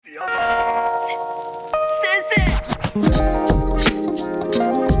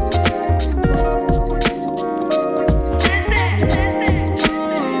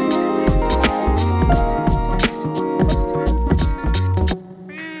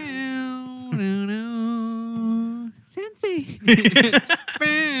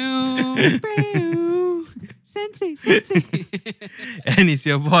Sensei. And it's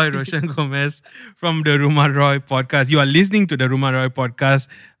your boy Roshan Gomez from the Rumah Roy podcast. You are listening to the Rumah Roy podcast,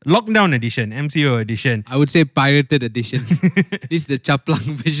 lockdown edition, MCO edition. I would say pirated edition. This is the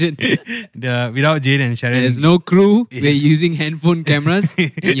Chaplang version. Without Jade and Sharon. There's no crew. We're using handphone cameras.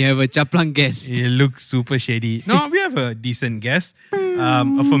 And you have a Chaplang guest. It looks super shady. No, we have a decent guest.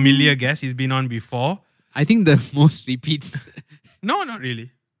 A familiar guest. He's been on before. I think the most repeats. No, not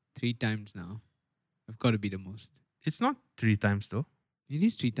really. 3 times now. I've got to be the most. It's not 3 times though. It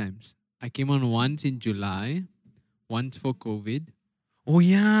is 3 times. I came on once in July, once for COVID. Oh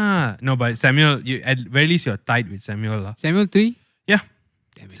yeah. No, but Samuel, you at very least you're tight with Samuel. lah. Samuel 3? Yeah.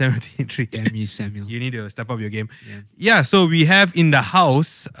 Damn it. 73. Damn you, Samuel. You need to step up your game. Yeah. Yeah, so we have in the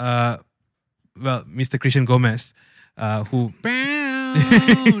house, Mr. Chrishen Gomez, who... No.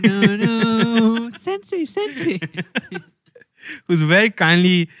 Sensei. who's very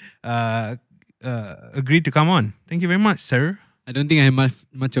kindly agreed to come on. Thank you very much, sir. I don't think I have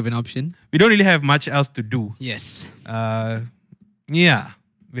much of an option. We don't really have much else to do. Yes. Yeah,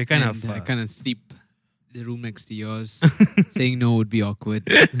 we're kind And of... I kind of sleep the room next to yours. Saying no would be awkward.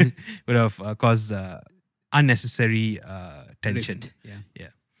 would have caused unnecessary tension. Rift. Yeah.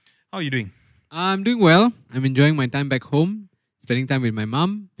 How are you doing? I'm doing well. I'm enjoying my time back home. Spending time with my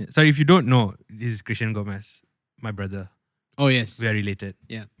mom. Sorry, if you don't know, this is Chrishen Gomez, my brother. Oh, yes. We are related.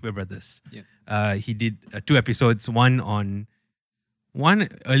 Yeah. We're brothers. Yeah. He did 2 episodes, one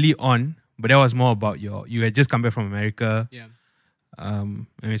early on, but that was more about you had just come back from America. Yeah. And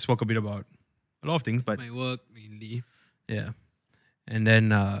we spoke a bit about a lot of things, but My work, mainly. yeah. And then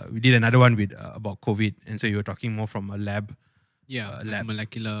we did another one with about COVID, and so you were talking more from a lab. Yeah. Like lab.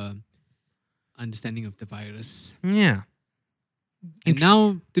 molecular understanding of the virus. Yeah. And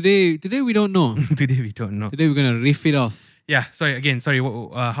now, today we don't know. Today we don't know. Today we're going to riff it off. Yeah. Sorry.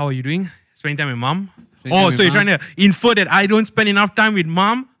 How are you doing? Spending time with mom? Spending time Oh, with so you're mom. trying to infer that I don't spend enough time with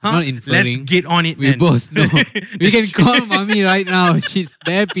mom? Huh? Not inferring. Let's get on it. We then. both know. We can call mommy right now. She's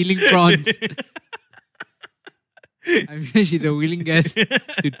there peeling prawns. I'm sure she's a willing guest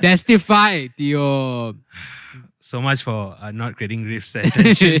to testify to your... So much for not creating rifts and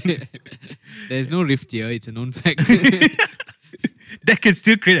tension. There's no rift here. It's a known fact. That can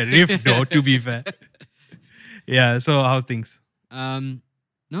still create a rift though, to be fair. Yeah, so how's things? No,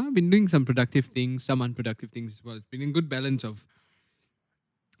 I've been doing some productive things, some unproductive things as well. It's been a good balance of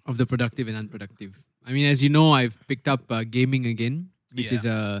the productive and unproductive. I mean, as you know, I've picked up gaming again, which is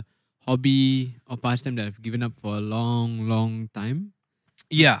a hobby or pastime that I've given up for a long, long time.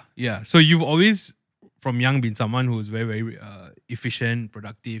 Yeah. So you've always, from young, been someone who's very, very efficient,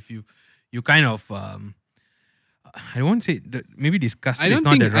 productive. You kind of... I won't say that maybe disgusting is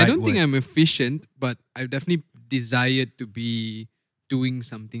not the right I don't word. think I'm efficient, but I've definitely desired to be doing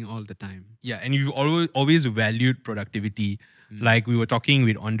something all the time. Yeah, and you've always valued productivity. Like we were talking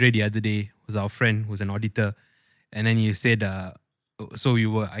with Andre the other day, who's our friend, who's an auditor, and then you said, so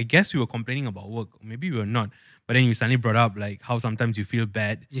I guess we were complaining about work. Maybe we were not. But then you suddenly brought up like how sometimes you feel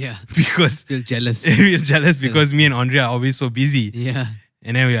bad. Yeah. Because Feel jealous. we're jealous because me and Andre are always so busy. Yeah.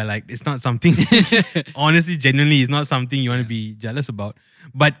 And then we are like, it's not something, honestly, genuinely, it's not something you want to be jealous about.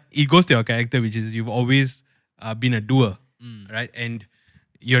 But it goes to your character, which is you've always been a doer, right? And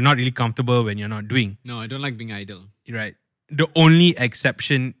you're not really comfortable when you're not doing. No, I don't like being idle. Right. The only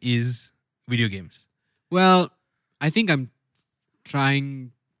exception is video games. Well, I think I'm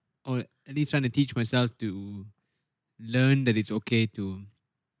trying, or at least trying to teach myself to learn that it's okay to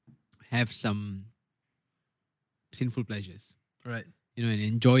have some sinful pleasures. Right. And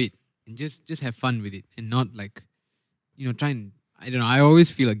enjoy it and just have fun with it and not like, try and, I don't know, I always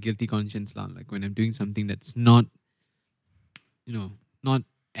feel a guilty conscience like when I'm doing something that's not, not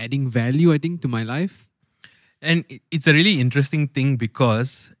adding value, I think, to my life. And it's a really interesting thing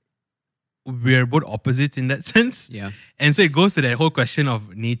because we're both opposites in that sense. Yeah. And so it goes to that whole question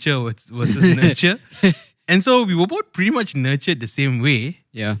of nature versus nurture. And so we were both pretty much nurtured the same way.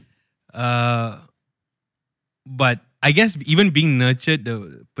 Yeah. But I guess even being nurtured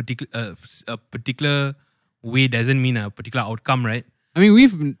a particular way doesn't mean a particular outcome, right? I mean,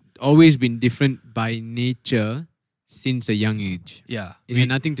 we've always been different by nature since a young age. Yeah. It had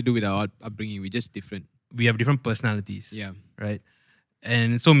nothing to do with our upbringing. We're just different. We have different personalities. Yeah. Right?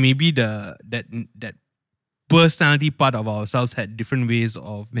 And so maybe that personality part of ourselves had different ways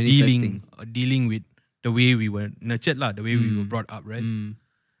of dealing with the way we were nurtured, the way we were brought up, right?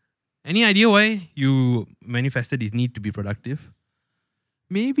 Any idea why you manifested this need to be productive?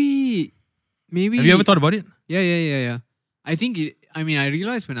 Maybe. Have you ever thought about it? Yeah. I think I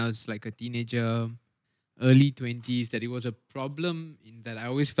realized when I was like a teenager, early 20s that it was a problem in that I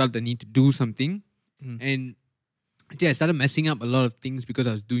always felt the need to do something. Mm. And I started messing up a lot of things because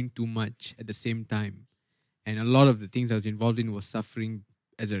I was doing too much at the same time. And a lot of the things I was involved in was suffering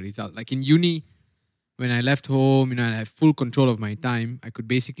as a result. Like in uni, when I left home, I had full control of my time. I could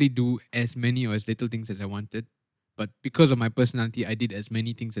basically do as many or as little things as I wanted. But because of my personality, I did as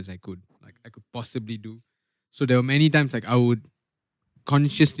many things as I could. Like I could possibly do. So there were many times like I would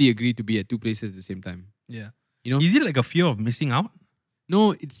consciously agree to be at two places at the same time. Yeah. You know? Is it like a fear of missing out?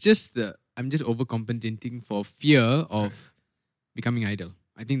 No, it's just I'm just overcompensating for fear of becoming idle.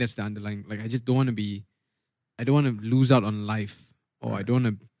 I think that's the underlying. Like I just don't want to be. I don't want to lose out on life, or I don't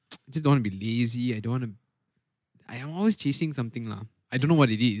want to. I just don't want to be lazy. I don't want to. I am always chasing something lah. I don't know what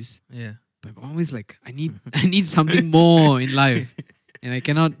it is, Yeah. but I'm always like I need something more in life, and I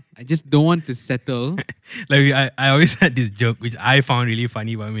cannot. I just don't want to settle. Like I always had this joke which I found really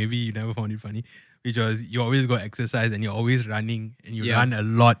funny, but maybe you never found it funny. Which was you always go exercise and you're always running and you run a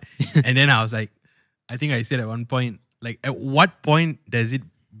lot. And then I was like, I think I said at one point, like at what point does it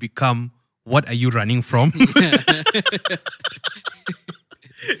become what are you running from?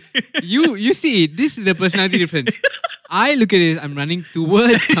 You see, this is the personality difference. I look at it, I'm running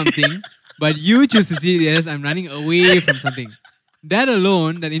towards something, but you choose to see it as I'm running away from something. That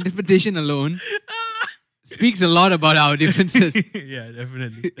alone, that interpretation alone, speaks a lot about our differences. Yeah,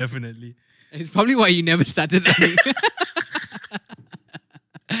 definitely. It's probably why you never started running.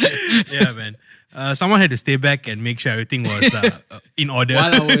 Yeah, man. Someone had to stay back and make sure everything was in order.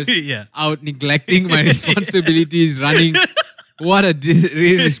 While I was out neglecting my responsibilities, running. What a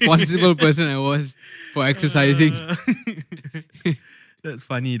irresponsible person I was for exercising. That's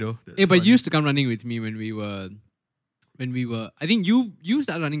funny though. But you used to come running with me when we were. I think you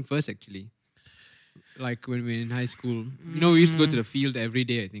started running first actually. Like when we were in high school. We used to go to the field every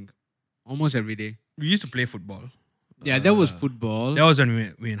day, I think. Almost every day. We used to play football. Yeah, that was football. That was when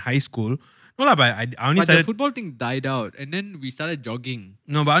we were in high school. No, but I only started. The football thing died out, and then we started jogging.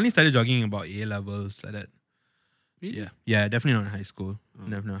 No, but I only started jogging about A levels like that. Really? Yeah, definitely not in high school.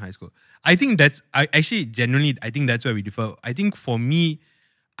 Definitely not in high school. I think that's I think that's where we differ. I think for me,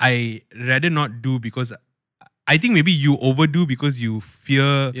 I rather not do because I think maybe you overdo because you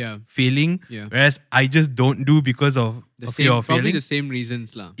fear failing. Yeah. Whereas I just don't do because of fear of probably failing. the same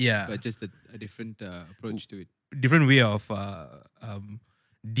reasons lah. Yeah. But just a different approach to it. Different way of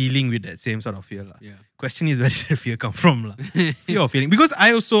dealing with that same sort of fear lah. Yeah. Question is where did the fear come from lah? Fear of failing. Because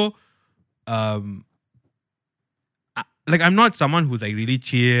I also I'm not someone who's like really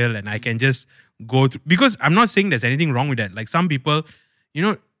chill and I can just go through, because I'm not saying there's anything wrong with that. Like some people,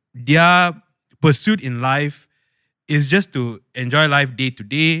 their pursuit in life is just to enjoy life day to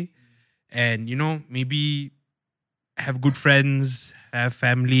day and, maybe have good friends, have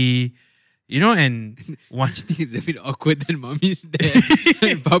family, and I think it's a bit awkward that mommy's there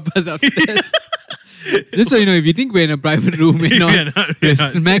and papa's upstairs. Just so you know, if you think we're in a private room, we're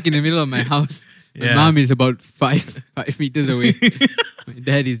smack in the middle of my house. My mom is about 5 meters away. My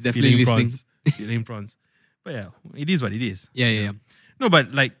dad is definitely listening. Feeling prawns. But yeah, it is what it is. Yeah. No,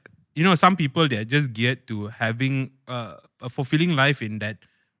 but like, some people, they're just geared to having a fulfilling life in that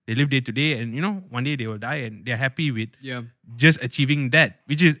they live day to day and, one day they will die and they're happy with just achieving that,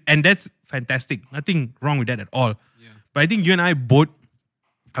 and that's fantastic. Nothing wrong with that at all. Yeah. But I think you and I both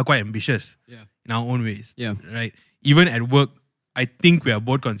are quite ambitious in our own ways. Yeah. Right? Even at work, I think we are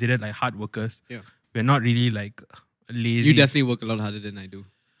both considered like hard workers. Yeah. We're not really like lazy. You definitely work a lot harder than I do.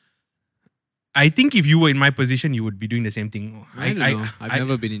 I think if you were in my position, you would be doing the same thing. I don't know. I've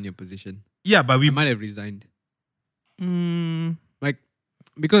never been in your position. Yeah, but I might have resigned.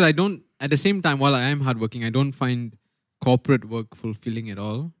 Because I don't, at the same time, while I am hardworking, I don't find corporate work fulfilling at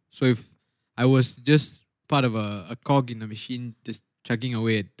all. So if I was just part of a cog in a machine, just chugging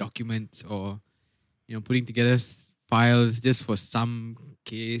away at documents or, putting together files just for some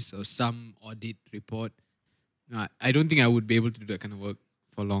case or some audit report, I don't think I would be able to do that kind of work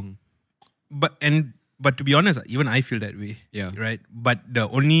for long. But to be honest, even I feel that way. Yeah. Right. But the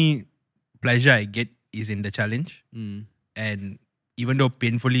only pleasure I get is in the challenge. And even though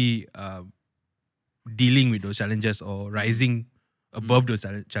painfully dealing with those challenges or rising above those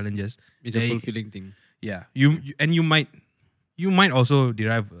challenges, it's a fulfilling thing. Yeah. You might also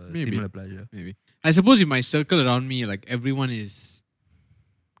derive a similar pleasure. Maybe. I suppose if my circle around me, like everyone is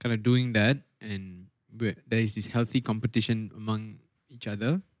kind of doing that and there is this healthy competition among each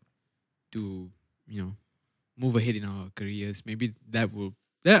other to, move ahead in our careers. Maybe that will...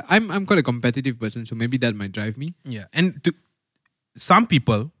 Yeah, I'm quite a competitive person, so maybe that might drive me. Yeah. And to some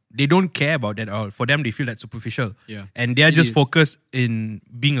people, they don't care about that at all. For them, they feel that's superficial. Yeah. And they're just focused in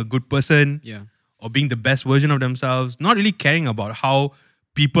being a good person. Yeah. or being the best version of themselves, not really caring about how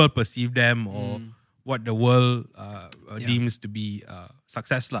people perceive them or what the world deems to be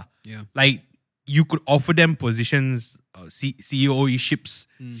success lah. Yeah. Like you could offer them positions, CEOships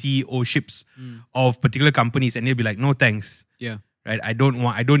of particular companies, and they'll be like, no thanks. Yeah. Right? I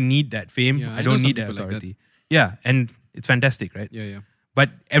don't need that fame. Yeah, I I know don't some need that people like authority. Yeah, and it's fantastic, right? Yeah. But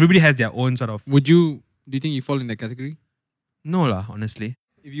everybody has their own sort of. Do you think you fall in that category? No lah, honestly.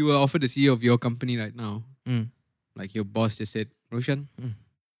 If you were offered the CEO of your company right now, Mm. like your boss just said, Roshan, Mm.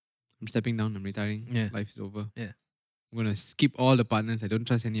 I'm stepping down, I'm retiring, Yeah. life is over. Yeah. I'm going to skip all the partners. I don't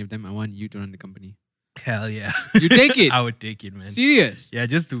trust any of them. I want you to run the company. Hell yeah. You take it? I would take it, man. Serious? Yeah,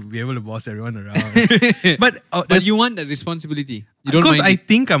 just to be able to boss everyone around. But But you want that responsibility. You don't because mind I it.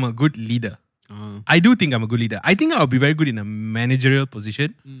 think I'm a good leader. I do think I'm a good leader. I think I'll be very good in a managerial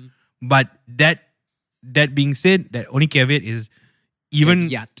position. But that being said, that only caveat is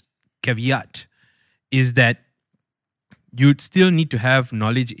caveat is that you'd still need to have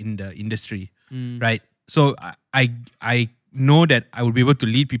knowledge in the industry, right? So I know that I would be able to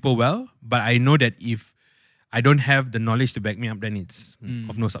lead people well, but I know that if I don't have the knowledge to back me up, then it's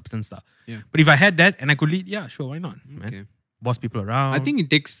of no substance. Yeah. But if I had that and I could lead, yeah, sure, why not? Man? Okay. Boss people around. I think it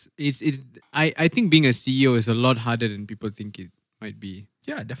takes I think being a CEO is a lot harder than people think it might be.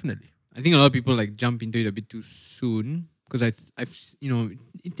 Yeah, definitely. I think a lot of people like jump into it a bit too soon because I've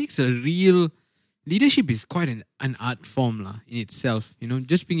it takes a real leadership is quite an art form in itself.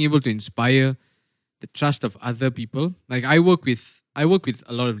 Just being able to inspire the trust of other people. Like I work with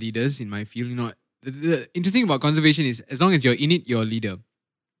a lot of leaders in my field. The interesting about conservation is as long as you're in it, you're a leader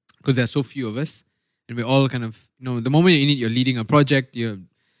because there are so few of us. And we're all kind of, the moment you're in it, you're leading a project, you're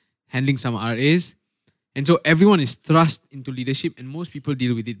handling some RAs. And so everyone is thrust into leadership and most people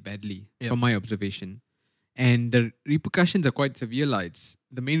deal with it badly from my observation. And the repercussions are quite severe. It's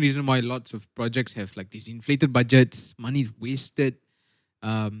the main reason why lots of projects have like these inflated budgets, money is wasted.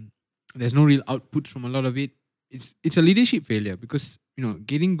 There's no real output from a lot of it. It's a leadership failure because,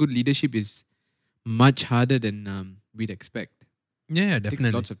 getting good leadership is much harder than we'd expect. Yeah, It definitely.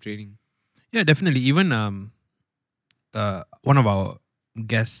 takes lots of training. Yeah, definitely. Even one of our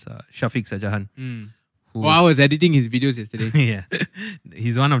guests, Shafiq Sajahan, who I was editing his videos yesterday. yeah,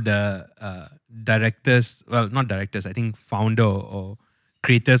 he's one of the directors. Well, not directors. I think founder or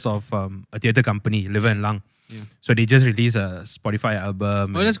creators of a theatre company, Liver and Lung. Yeah. So they just released a Spotify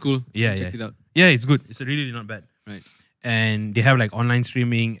album. Oh, that's cool. Yeah, Check it out. Yeah, it's good. It's really not bad. Right. And they have like online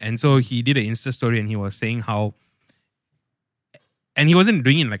streaming. And so he did an Insta story and he was saying how, and he wasn't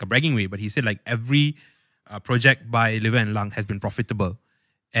doing it in like a bragging way, but he said like every project by Liver and Lung has been profitable.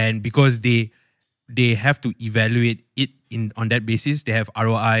 And because they have to evaluate it on that basis, they have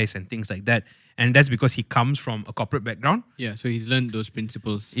ROIs and things like that. And that's because he comes from a corporate background. Yeah, so he's learned those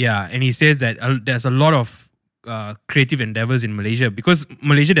principles. Yeah, and he says that there's a lot of creative endeavors in Malaysia because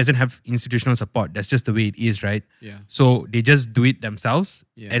Malaysia doesn't have institutional support. That's just the way it is, right? Yeah. So they just do it themselves.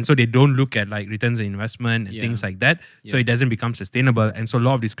 Yeah. And so they don't look at like returns on investment and things like that. So it doesn't become sustainable. And so a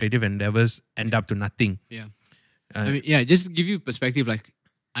lot of these creative endeavors end up to nothing. Yeah. Just to give you perspective, like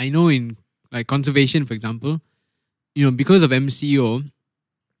I know in like conservation, for example, because of MCO,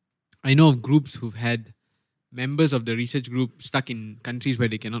 I know of groups who've had members of the research group stuck in countries where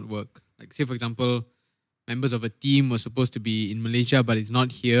they cannot work. Like say, for example, members of a team were supposed to be in Malaysia, but it's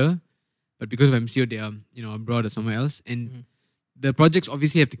not here. But because of MCO, they are, abroad or somewhere else. And the projects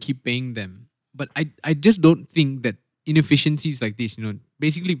obviously have to keep paying them. But I just don't think that inefficiencies like this,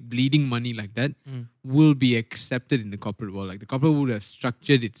 basically bleeding money like that will be accepted in the corporate world. Like the corporate world would have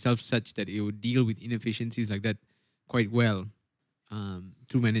structured itself such that it would deal with inefficiencies like that quite well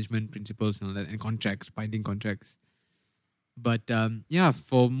through management principles and all that, and contracts, binding contracts. But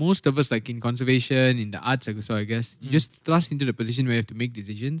for most of us, like in conservation, in the arts, so I guess, you just thrust into the position where you have to make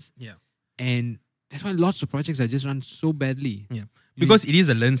decisions. Yeah. And that's why lots of projects are just run so badly. Yeah. Because it is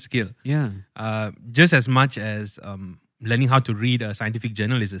a learned skill. Yeah. Just as much as learning how to read a scientific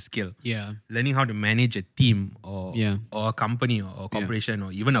journal is a skill. Yeah. Learning how to manage a team or a company or a corporation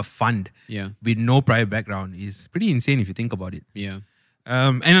or even a fund with no prior background is pretty insane if you think about it. Yeah.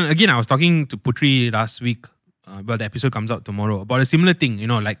 And again, I was talking to Putri last week. The episode comes out tomorrow about a similar thing,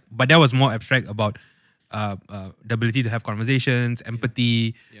 but that was more abstract about the ability to have conversations,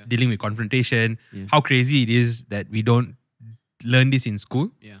 empathy, dealing with confrontation. How crazy it is that we don't learn this in school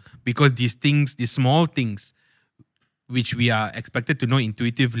because these small things which we are expected to know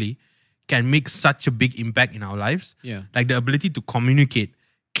intuitively can make such a big impact in our lives. Like the ability to communicate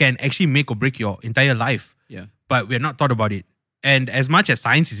can actually make or break your entire life. But we're not taught about it. And as much as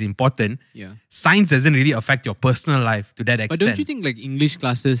science is important, science doesn't really affect your personal life to that extent. But don't you think like English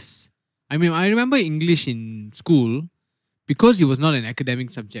classes I mean, I remember English in school because it was not an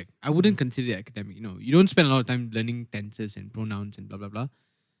academic subject. I wouldn't consider it academic. You don't spend a lot of time learning tenses and pronouns and blah blah blah.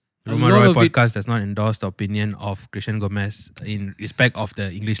 A Roma lot Roy of it, podcast does not endorse the opinion of Chrishen Gomez in respect of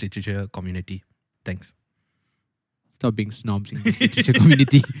the English literature community. Thanks. stop being snobs in the literature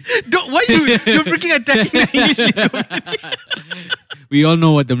community. Why you're freaking attacking the English literature community? We all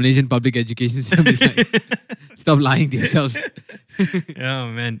know what the Malaysian public education system is like. Stop lying to yourselves. Oh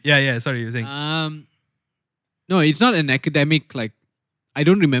man. Yeah. Sorry, you were saying. No, it's not an academic, like, I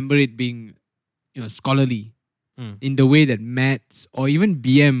don't remember it being, scholarly in the way that maths or even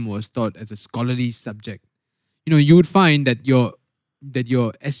BM was taught as a scholarly subject. You would find that your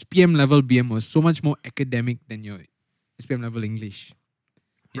SPM level BM was so much more academic than your SPM level English.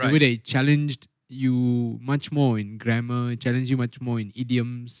 In the way that it challenged you much more in grammar, challenged you much more in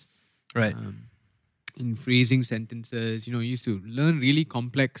idioms. Right. In phrasing sentences, you used to learn really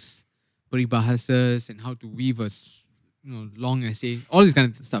complex peribahasas and how to weave a long essay, all this kind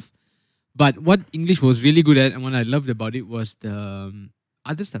of stuff. But what English was really good at and what I loved about it was the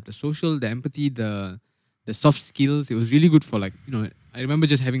other stuff, the social, the empathy, the soft skills. It was really good for I remember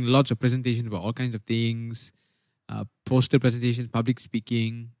just having lots of presentations about all kinds of things, poster presentations, public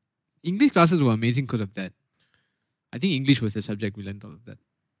speaking. English classes were amazing because of that. I think English was the subject we learned all of that.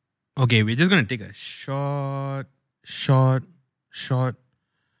 Okay, we're just going to take a short.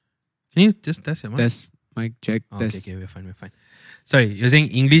 Can you just test your mic? Test, mic check, test. Okay, we're fine. Sorry, you're saying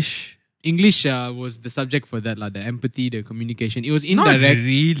English? English was the subject for that, the empathy, the communication. It was Not indirect.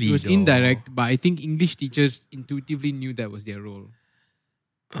 really. It was though. indirect, but I think English teachers intuitively knew that was their role.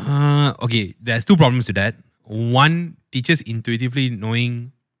 Okay, there's two problems to that. One, teachers intuitively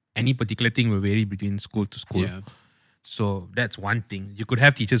knowing any particular thing will vary between school to school. Yeah. So that's one thing. You could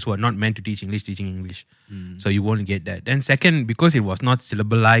have teachers who are not meant to teach English teaching English. So you won't get that. Then second, because it was not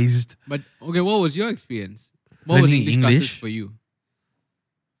syllabalized. But okay, what was your experience? What was Learning English classes English? for you?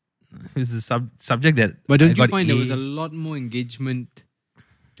 It's the subject that But don't I you got find A. there was a lot more engagement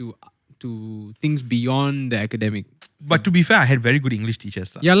to things beyond the academic? But to be fair, I had very good English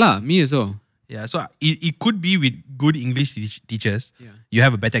teachers. Yeah lah, me as well. Yeah, so it could be with good English teachers, Yeah. you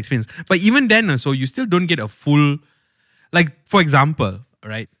have a better experience. But even then, so you still don't get a full, like, for example,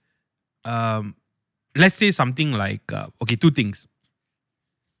 right? Let's say something like, two things.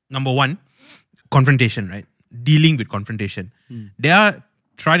 Number one, confrontation, right? Dealing with confrontation. There are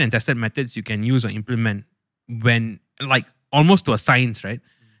tried and tested methods you can use or implement when, like, almost to a science, right?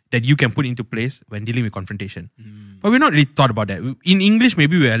 That you can put into place when dealing with confrontation. But we're not really thought about that. In English,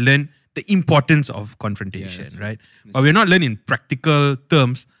 maybe we learn the importance of confrontation, right? But we're not learning in practical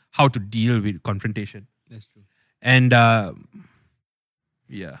terms how to deal with confrontation. That's true. And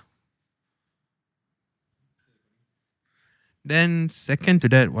yeah. Then second to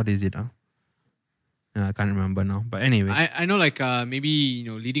that, what is it? I can't remember now. But anyway. I know, maybe,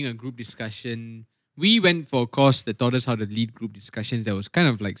 leading a group discussion. We went for a course that taught us how to lead group discussions that was kind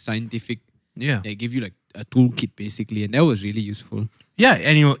of like scientific. Yeah. They give you like a toolkit basically, and that was really useful. Yeah,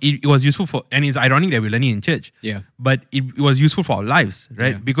 and it was useful for, and it's ironic that we're learning in church. Yeah. But it was useful for our lives,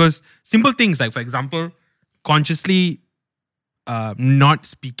 right? Yeah. Because simple things like, for example, consciously not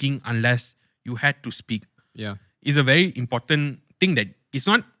speaking unless you had to speak Yeah. is a very important thing that it's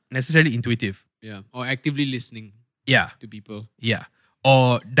not necessarily intuitive. Yeah. Or actively listening Yeah, to people. yeah.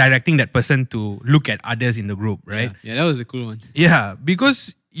 Or directing that person to look at others in the group, right? Yeah, that was a cool one. Yeah,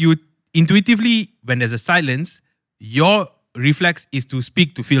 because you intuitively, when there's a silence, your reflex is to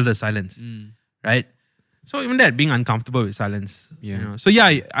speak to fill the silence, right? So even that, being uncomfortable with silence. Yeah. So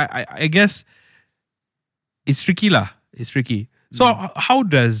yeah, I guess it's tricky lah. It's tricky. So how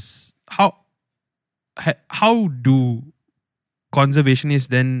do conservationists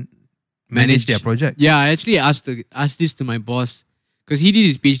then manage their project? Yeah, I actually asked this to my boss because he did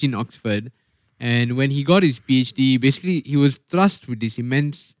his PhD in Oxford, and when he got his PhD, basically he was thrust with these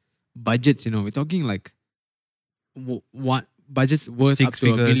immense budgets. We're talking like what budgets worth Six up to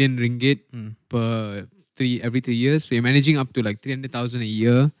figures. $1 million ringgit every 3 years. So you're managing up to like 300,000 a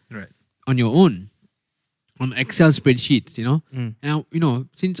year Right. on your own, on Excel spreadsheets. Now,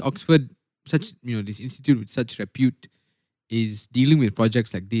 since Oxford, such this institute with such repute, is dealing with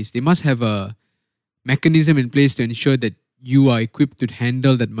projects like this, they must have a mechanism in place to ensure that you are equipped to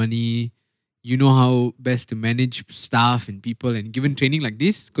handle that money. You know how best to manage staff and people, and given training like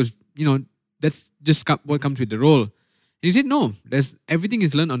this, because that's just what comes with the role. And he said, no, everything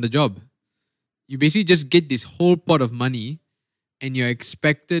is learned on the job. You basically just get this whole pot of money, and you're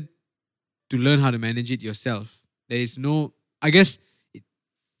expected to learn how to manage it yourself. There is no, I guess,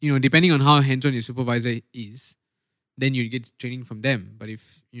 depending on how hands-on your supervisor is, then you get training from them. But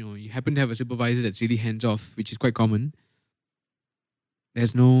if you happen to have a supervisor that's really hands off, which is quite common,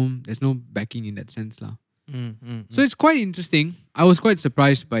 there's no backing in that sense, lah. So it's quite interesting. I was quite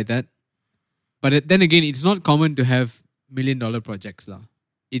surprised by that. But then again, it's not common to have $1 million projects, lah.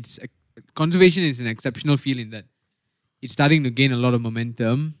 Conservation is an exceptional field in that it's starting to gain a lot of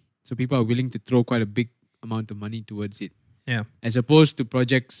momentum. So people are willing to throw quite a big amount of money towards it. Yeah. As opposed to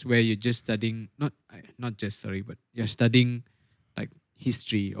projects where you're just studying, but you're studying like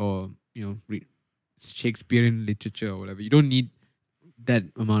history or, Shakespearean literature or whatever. You don't need that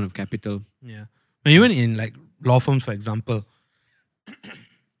amount of capital. Yeah. And even in like law firms, for example,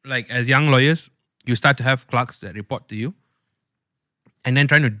 like as young lawyers, you start to have clerks that report to you and then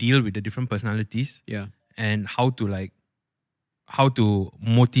trying to deal with the different personalities Yeah. and how to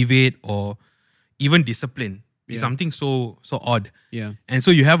motivate or even discipline is something so odd. Yeah. And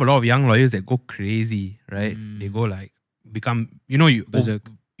so you have a lot of young lawyers that go crazy, right? They go like become, Berserk.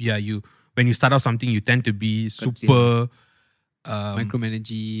 When you start out something, you tend to be super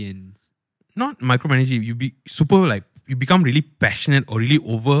micromanaging and not micromanaging. You be super like you become really passionate or really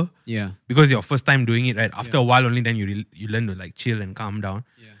over because your first time doing it, right? After a while, only then you learn to like chill and calm down.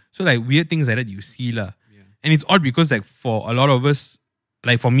 Yeah. So like weird things like that you see lah. Yeah. And it's odd because like for a lot of us,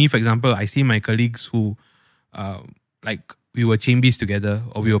 like for me, for example, I see my colleagues who, like we were chambies together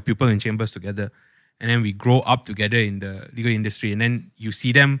or we were people in chambers together, and then we grow up together in the legal industry, and then you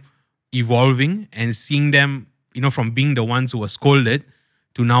see them evolving and seeing them, from being the ones who were scolded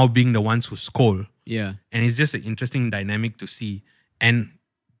to now being the ones who scold. Yeah. And it's just an interesting dynamic to see. And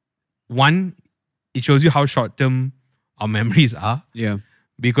one, it shows you how short-term our memories are. Yeah.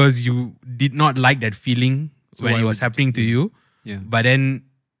 Because you did not like that feeling when it was happening to you. Yeah. But then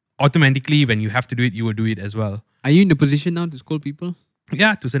automatically when you have to do it, you will do it as well. Are you in the position now to scold people?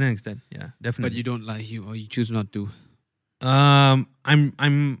 Yeah, to a certain extent. Yeah, definitely. But you don't like or you choose not to. I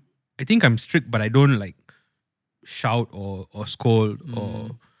think I'm strict, but I don't like shout or scold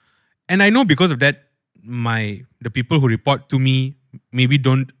or. And I know because of that, the people who report to me maybe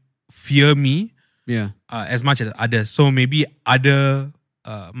don't fear me as much as others. So maybe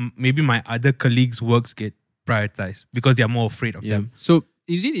maybe my other colleagues' works get prioritized because they are more afraid of them. So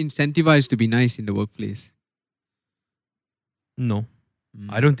is it incentivized to be nice in the workplace? No,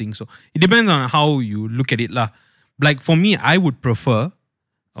 I don't think so. It depends on how you look at it lah. Like for me, I would prefer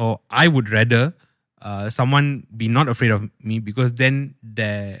or I would rather someone be not afraid of me because then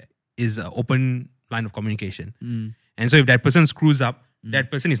there is an open line of communication. And so if that person screws up,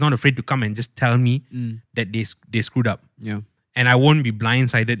 that person is not afraid to come and just tell me that they screwed up. Yeah. And I won't be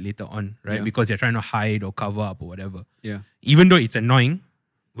blindsided later on, right? Yeah. Because they're trying to hide or cover up or whatever. Yeah. Even though it's annoying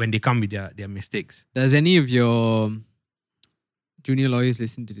when they come with their mistakes. Does any of your junior lawyers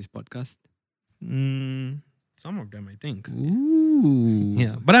listen to this podcast? Some of them, I think. Ooh.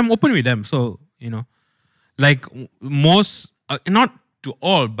 Yeah. But I'm open with them. So, like most, not to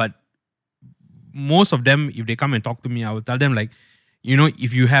all, but most of them, if they come and talk to me, I will tell them like,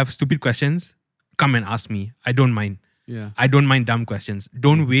 if you have stupid questions, come and ask me. I don't mind. Yeah. I don't mind dumb questions.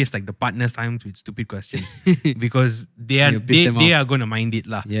 Don't waste like the partner's time with stupid questions because they are going to mind it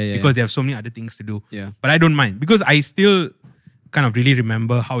lah. Because they have so many other things to do. Yeah. But I don't mind because I still kind of really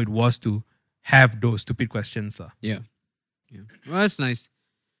remember how it was to have those stupid questions lah. Yeah. Well, that's nice.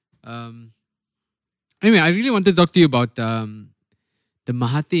 Anyway, I really wanted to talk to you about the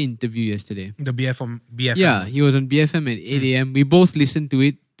Mahathir interview yesterday. The BFM. Yeah, he was on BFM at 8 a.m. We both listened to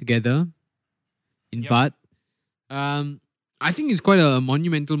it together in part. I think it's quite a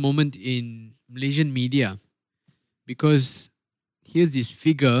monumental moment in Malaysian media because here's this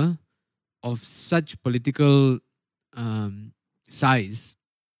figure of such political size.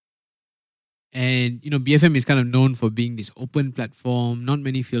 And, BFM is kind of known for being this open platform, not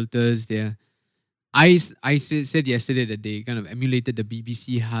many filters there. I said yesterday that they kind of emulated the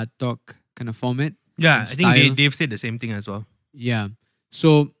BBC Hard Talk kind of format. Yeah, I think they've said the same thing as well. Yeah.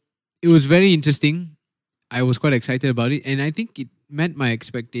 So it was very interesting. I was quite excited about it. And I think it met my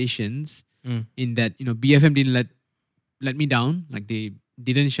expectations in that, BFM didn't let me down. Like they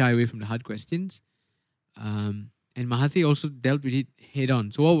didn't shy away from the hard questions. And Mahathir also dealt with it head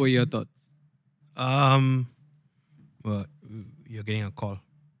on. So what were your thoughts? Well, you're getting a call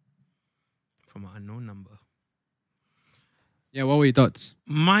from an unknown number. Yeah, what were your thoughts?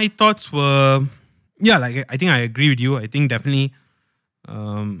 My thoughts were, like I think I agree with you. I think definitely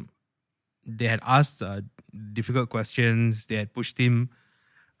they had asked difficult questions. They had pushed him.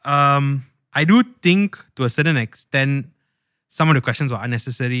 I do think to a certain extent, some of the questions were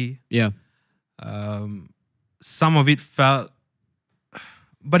unnecessary. Yeah. Some of it felt...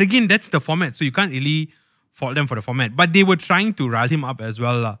 But again, that's the format. So you can't really fault them for the format. But they were trying to rile him up as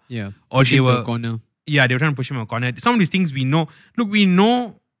well. lah. Yeah. Or Push they him to a were, corner. yeah, they were trying to push him in a corner. Some of these things we know. Look, we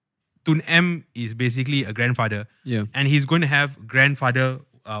know Tun M is basically a grandfather. Yeah. And he's going to have grandfather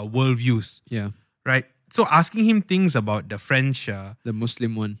worldviews, Yeah. right? So asking him things about the French, The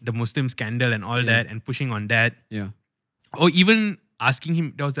Muslim one. the Muslim scandal and all that, and pushing on that, Yeah. or even asking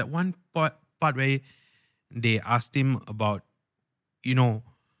him, there was that one part where they asked him about, you know,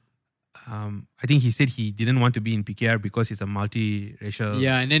 I think he said he didn't want to be in PKR because he's a multiracial.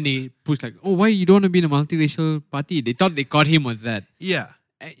 Yeah, and then they pushed like, oh, why you don't want to be in a multiracial party? They thought they caught him with that. Yeah.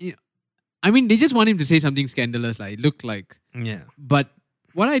 I mean, they just want him to say something scandalous, like it looked like. Yeah. But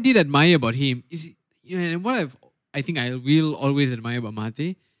what I did admire about him is, and what I think I will always admire about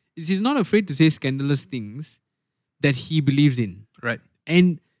Mahathir is he's not afraid to say scandalous things that he believes in. Right.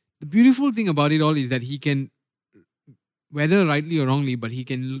 And the beautiful thing about it all is that he can, whether rightly or wrongly, but he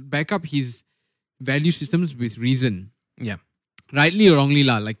can back up his value systems with reason. Yeah. Rightly or wrongly,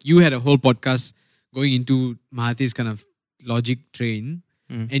 like you had a whole podcast going into Mahathir's kind of logic train,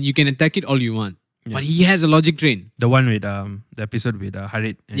 and you can attack it all you want. Yeah. But he has a logic train. The one with the episode with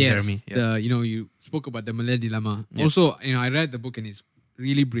Harit and Jeremy. Yeah. You spoke about the Malay dilemma. Yeah. Also, I read the book and it's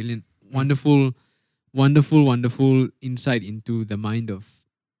really brilliant. Wonderful, wonderful, wonderful insight into the mind of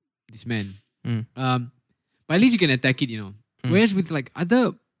this man. But at least you can attack it, Whereas with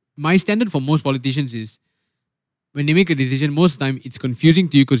my standard for most politicians is when they make a decision, most of the time it's confusing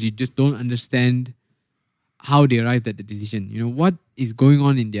to you because you just don't understand how they arrived at the decision. What is going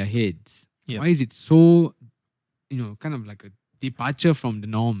on in their heads? Yeah. Why is it so, kind of like a departure from the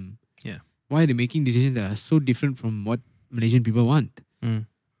norm? Yeah. Why are they making decisions that are so different from what Malaysian people want? Mm.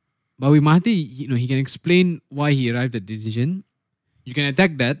 But with Mahathir, he can explain why he arrived at the decision. You can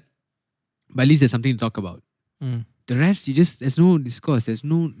attack that, but at least there's something to talk about. Mm. The rest, there's no discourse. There's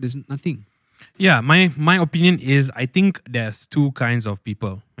nothing. Yeah, my opinion is I think there's two kinds of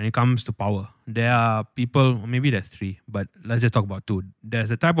people when it comes to power. There are people, or maybe there's three, but let's just talk about two.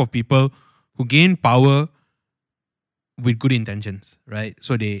 There's a type of people who gain power with good intentions, right?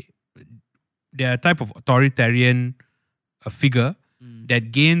 So they're a type of authoritarian figure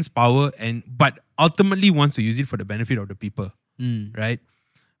that gains power but ultimately wants to use it for the benefit of the people, right?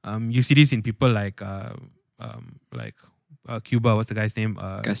 You see this in people like Cuba. What's the guy's name?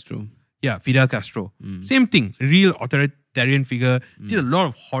 Castro. Yeah, Fidel Castro. Same thing. Real authoritarian figure. Did a lot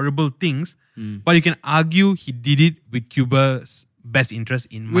of horrible things. But you can argue he did it with Cuba's best interest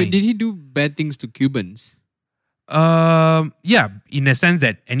in mind. Wait, did he do bad things to Cubans? Yeah, in a sense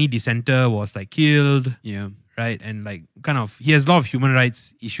that any dissenter was killed. Yeah. Right? And he has a lot of human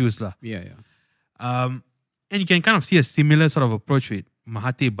rights issues. Yeah. And you can kind of see a similar sort of approach with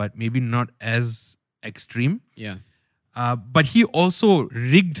Mahathir, but maybe not as extreme. Yeah. But he also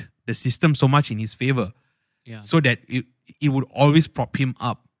rigged the system so much in his favor, so that it would always prop him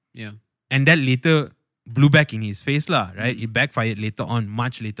up. Yeah. And that later blew back in his face, right? It backfired later on,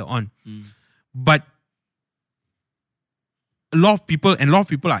 much later on. But a lot of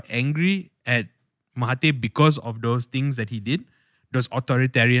people are angry at Mahathir because of those things that he did, those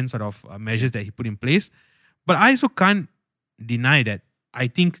authoritarian sort of measures that he put in place. But I also can't deny that I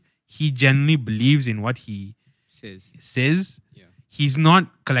think he genuinely believes in what he says. Yeah. He's not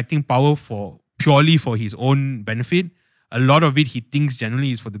collecting power purely for his own benefit. A lot of it he thinks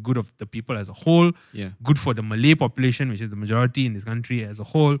generally is for the good of the people as a whole, good for the Malay population, which is the majority in this country as a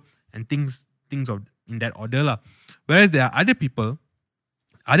whole, and things of in that order. Whereas there are other people,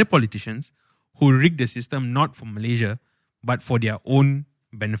 other politicians who rig the system not for Malaysia, but for their own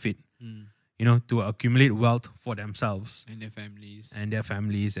benefit, to accumulate wealth for themselves. And their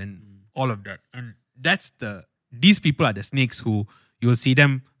families and all of that. And these people are the snakes who you'll see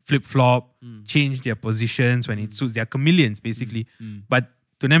them flip-flop, change their positions when it suits. They're chameleons, basically. But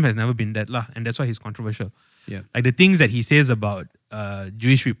to them has never been that, and that's why he's controversial. Yeah. Like the things that he says about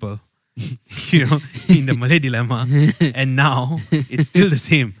Jewish people, in the Malay dilemma, and now it's still the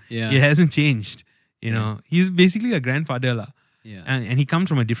same. Yeah. It hasn't changed. He's basically a grandfather, Yeah. and he comes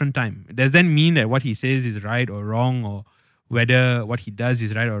from a different time. Does that mean that what he says is right or wrong, or whether what he does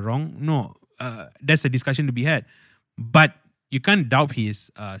is right or wrong? No, that's a discussion to be had. But you can't doubt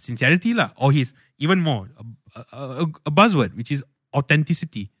his sincerity, or his, even more, a buzzword, which is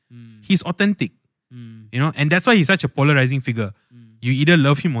authenticity. He's authentic, and that's why he's such a polarizing figure. You either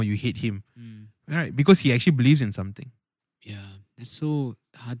love him or you hate him, right? Because he actually believes in something. Yeah, it's so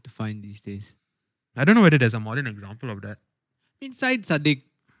hard to find these days. I don't know whether there's a modern example of that. I mean, Syed Saddiq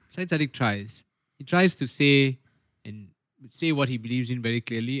tries. He tries to say what he believes in very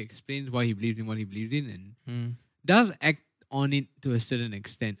clearly, explains why he believes in what he believes in, and does act on it to a certain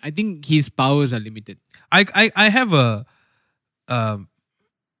extent. I think his powers are limited. I have um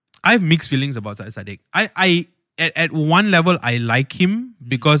I have mixed feelings about Syed Saddiq. I at one level I like him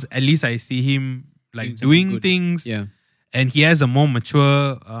because at least I see him like Doing something doing good. things, Yeah. and he has a more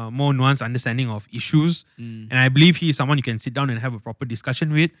mature, more nuanced understanding of issues. And I believe he is someone you can sit down and have a proper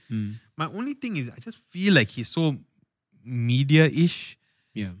discussion with. My only thing is I just feel like he's so media-ish.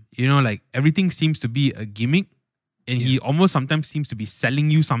 Yeah. You know, like everything seems to be a gimmick, and he almost sometimes seems to be selling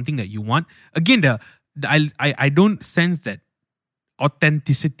you something that you want. Again, I don't sense that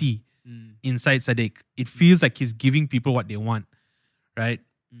authenticity inside Sadiq. It feels like he's giving people what they want, right?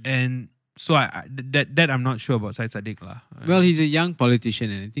 And so that I'm not sure about Syed Sadiq lah. Well, he's a young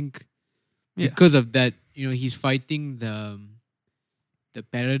politician, and I think because of that, he's fighting the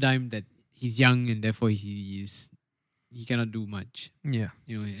paradigm that he's young and therefore he cannot do much. Yeah.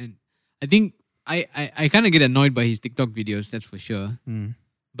 And I think I kind of get annoyed by his TikTok videos, that's for sure.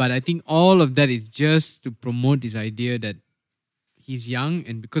 But I think all of that is just to promote his idea that he's young,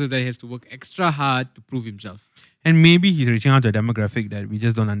 and because of that, he has to work extra hard to prove himself. And maybe he's reaching out to a demographic that we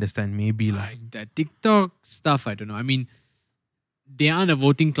just don't understand. Maybe like that TikTok stuff, I don't know. I mean, they aren't a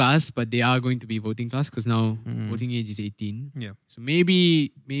voting class, but they are going to be voting class because now voting age is 18. Yeah. So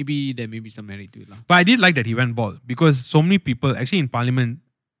maybe there may be some merit to it. But I did like that he went bald because so many people, actually in Parliament,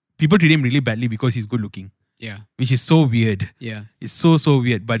 people treat him really badly because he's good looking. Yeah. Which is so weird. Yeah. It's so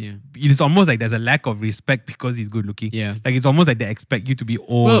weird. But it's almost like there's a lack of respect because he's good looking. Yeah. Like it's almost like they expect you to be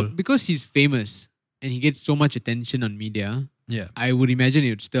old. Well, because he's famous and he gets so much attention on media, I would imagine it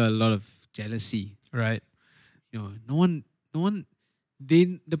would stir a lot of jealousy. Right. No one,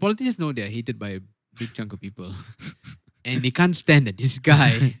 the politicians know they are hated by a big chunk of people. And they can't stand that this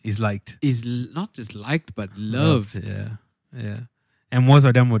guy is liked. Is not just liked, but loved. Yeah. And most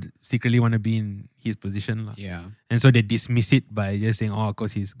of them would secretly want to be in his position. Yeah. And so they dismiss it by just saying,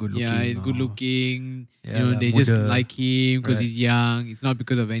 because he's good looking. Yeah, he's good looking. They just like him because he's young. It's not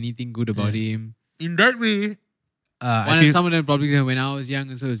because of anything good about him. In that way, some of them probably when I was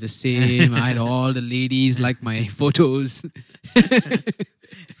young, so it was the same. I had all the ladies like my photos.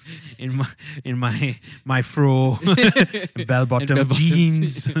 in my fro, bell bottom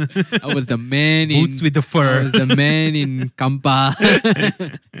jeans. I was the man boots with the fur. I was the man in Kampa.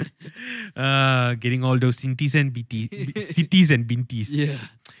 Getting all those cities and bintis. Yeah.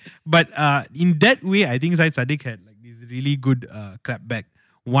 But in that way, I think Syed Saddiq had like this really good clapback.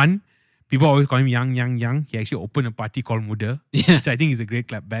 One, people always call him young. He actually opened a party called Muda, which I think is a great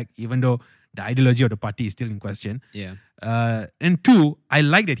clapback, even though the ideology of the party is still in question. Yeah. And two, I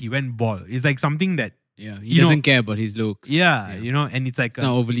like that he went bald. It's like something that he doesn't care about his looks. Yeah, and it's like it's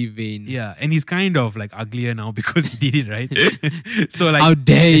not overly vain. Yeah, and he's kind of like uglier now because he did it, right? So like, how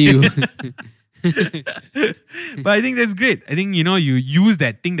dare you? But I think that's great. I think you use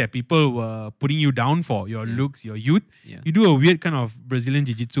that thing that people were putting you down for, your looks, your youth. You do a weird kind of Brazilian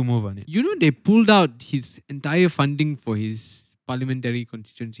jiu-jitsu move on it. They pulled out his entire funding for his parliamentary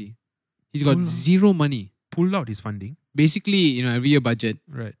constituency. He's got zero money. Pulled out his funding. Basically, every year budget.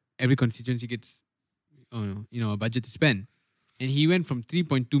 Right. Every constituency gets, a budget to spend, and he went from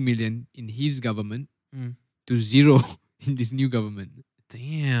 3.2 million in his government to zero in this new government.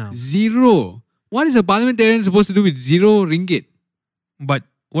 Damn. Zero. What is a parliamentarian supposed to do with 0 ringgit? But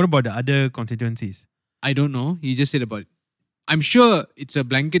what about the other constituencies? I don't know. He just said about it. I'm sure it's a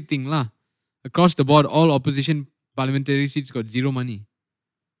blanket thing lah. Across the board, all opposition parliamentary seats got 0 money.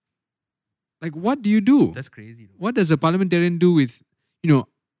 Like, what do you do? That's crazy. What does a parliamentarian do with,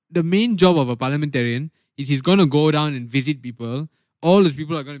 the main job of a parliamentarian is he's going to go down and visit people. All those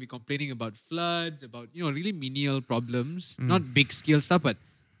people are going to be complaining about floods, about, really menial problems, not big scale stuff, but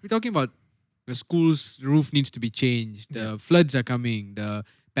we're talking about the school's roof needs to be changed. The floods are coming. The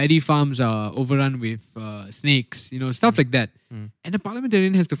paddy farms are overrun with snakes, stuff like that. And a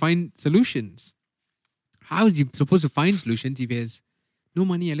parliamentarian has to find solutions. How is he supposed to find solutions if he has no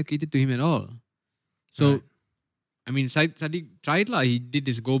money allocated to him at all? So, I mean, Sadiq tried lah. He did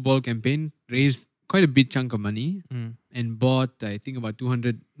this Go Ball campaign, raised quite a big chunk of money, and bought, I think, about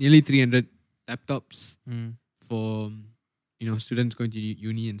nearly 300 laptops for, students going to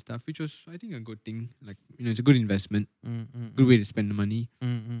uni and stuff, which was, I think, a good thing. Like, it's a good investment, good way to spend the money.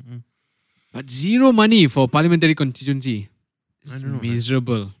 But 0 money for parliamentary constituency. It's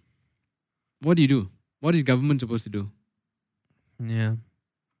miserable. Man. What do you do? What is government supposed to do? Yeah.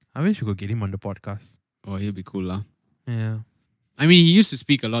 I wish we could get him on the podcast. Oh, he'll be cool lah. Yeah. I mean, he used to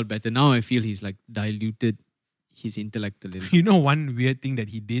speak a lot better. Now I feel he's like diluted his intellect a little. One weird thing that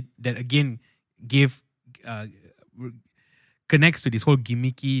he did that again connects to this whole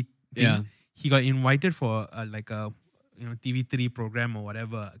gimmicky thing. Yeah. He got invited for TV3 program or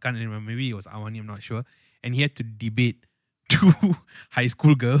whatever. I can't remember. Maybe it was Awani. I'm not sure. And he had to debate two high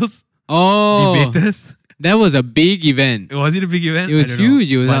school girls debaters. That was a big event. Was it a big event? It was I don't know.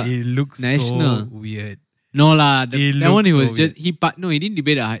 huge. It was but it looks national. so weird. No lah. That one he looked was so just he didn't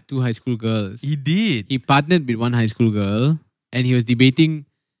debate two high school girls. He did. He partnered with one high school girl and he was debating.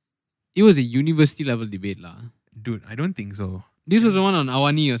 It was a university level debate lah. Dude, I don't think so. This was the one on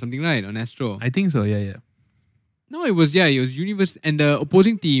Awani or something, right? On Astro. I think so. Yeah. No, it was university, and the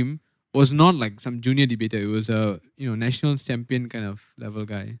opposing team was not like some junior debater. It was a national champion kind of level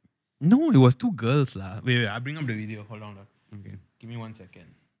guy. No, it was two girls lah. Wait, I'll bring up the video. Hold on. Okay. Give me 1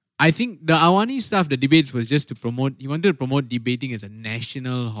 second. I think the Awani stuff, the debates was just to promote. He wanted to promote debating as a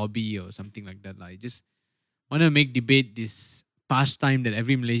national hobby or something like that. Like, just want to make debate this pastime that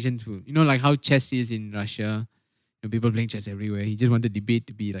every Malaysian will. Like how chess is in Russia. People playing chess everywhere. He just wanted debate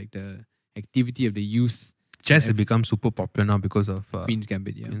to be like the activity of the youth. Chess has become super popular now because of Queen's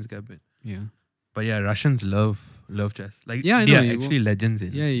Gambit. Yeah. Queen's Gambit. Yeah. But yeah, Russians love chess. Like Yeah, I they know, are you actually legends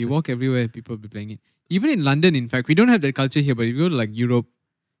in. Yeah, you walk everywhere, people be playing it. Even in London, in fact, we don't have that culture here. But if you go to like Europe,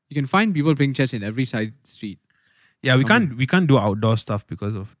 you can find people playing chess in every side street. Yeah, we can't do outdoor stuff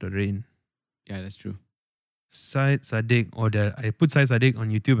because of the rain. Yeah, that's true. Syed Saddiq I put Syed Saddiq on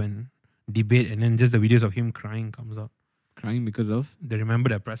YouTube and debate, and then just the videos of him crying comes out. Crying because of? They remember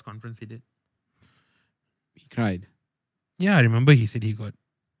that press conference he did. He cried. Yeah, I remember he said he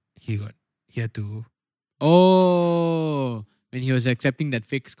had to. Oh, when he was accepting that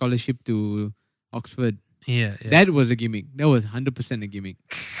fake scholarship to Oxford. Yeah. That was a gimmick. That was 100% a gimmick.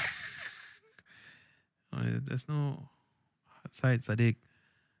 There's no Syed Saddiq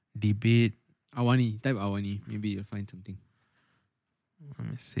debate. Awani. Type Awani. Maybe you'll find something. Let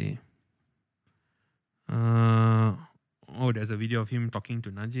me see. There's a video of him talking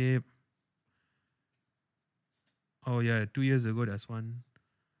to Najib. Oh yeah, 2 years ago there's one.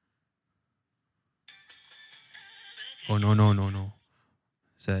 Oh no.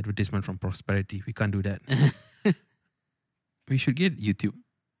 It's an advertisement from Prosperity. We can't do that. We should get YouTube,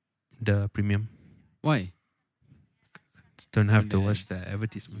 the premium. Why? Don't have to watch the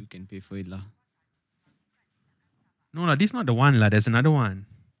advertisement. You can pay for it lah. No lah, this is not the one lah. There's another one.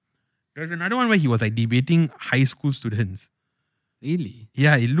 There's another one where he was like debating high school students. Really?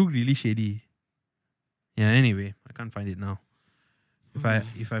 Yeah, it looked really shady. Yeah, anyway, I can't find it now.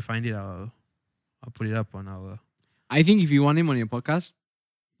 If I find it, I'll put it up on our. I think if you want him on your podcast,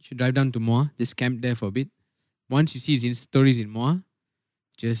 you should drive down to Moa. Just camp there for a bit. Once you see his Insta stories in Moa,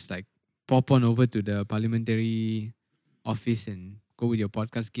 just like pop on over to the parliamentary office and go with your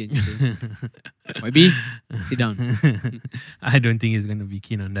podcast kit and say, YB, sit down. I don't think he's going to be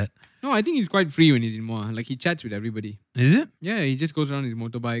keen on that. No, I think he's quite free when he's in Moa. Like he chats with everybody. Is it? Yeah, he just goes around his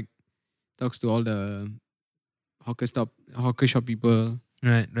motorbike, talks to all the hawker shop people.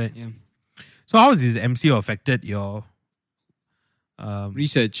 Right. Yeah. So how has this MCO affected your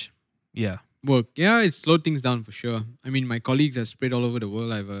research? Yeah. Work. Yeah, it slowed things down for sure. I mean, my colleagues are spread all over the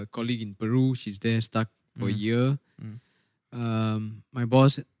world. I have a colleague in Peru. She's there stuck for a year. My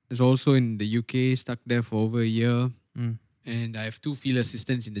boss is also in the UK, stuck there for over a year. And I have 2 field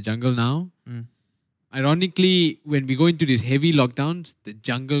assistants in the jungle now. Ironically, when we go into these heavy lockdowns, the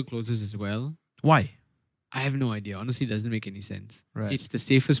jungle closes as well. Why? I have no idea. Honestly, it doesn't make any sense. Right. It's the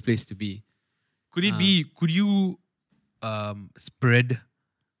safest place to be. Could it be? Could you spread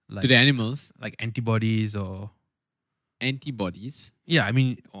like to the animals? like antibodies or Antibodies? yeah? I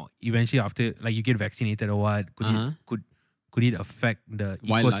mean, eventually after like you get vaccinated or what? Could it affect the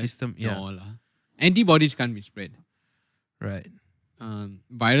Wildlife? ecosystem? Yeah. No lah. Antibodies can't be spread. Right.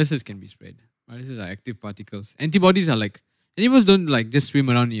 Viruses can be spread. Viruses are active particles. Antibodies are like animals don't like just swim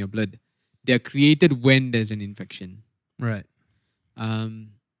around in your blood. They are created when there's an infection. Right.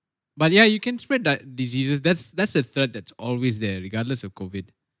 But yeah, you can spread that diseases. That's a threat that's always there, regardless of COVID.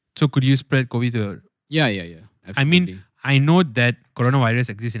 So could you spread COVID to? Yeah. Absolutely. I mean, I know that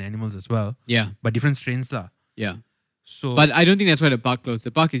coronavirus exists in animals as well. Yeah. But different strains lah. Yeah. So. But I don't think that's why the park closed.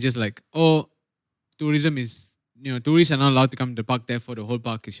 The park is just like, tourism is, tourists are not allowed to come to the park, therefore the whole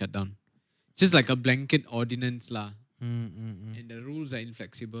park is shut down. It's just like a blanket ordinance lah. And the rules are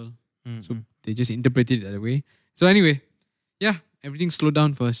inflexible. So they just interpret it that way. So anyway, yeah, everything slowed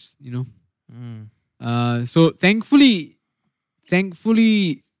down for us, So thankfully,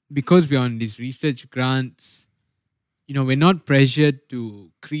 because we're on these research grants, we're not pressured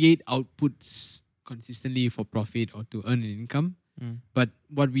to create outputs consistently for profit or to earn an income. But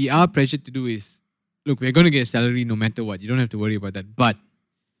what we are pressured to do is, look, we're going to get a salary no matter what. You don't have to worry about that. But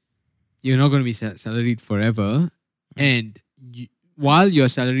you're not going to be salaried forever. And while you're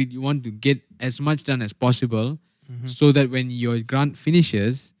salaried, you want to get as much done as possible so that when your grant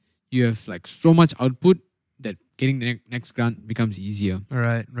finishes, you have like so much output that getting the next grant becomes easier.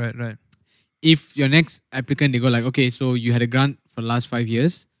 Right. If your next applicant, they go like, okay, so you had a grant for the last 5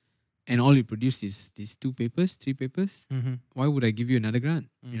 years and all you produce is these 2 papers, 3 papers, why would I give you another grant?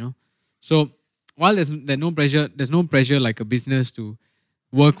 You know? So while there's no pressure like a business to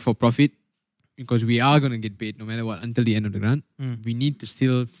work for profit, because we are going to get paid no matter what until the end of the grant. We need to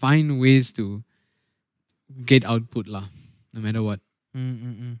still find ways to get output lah, no matter what.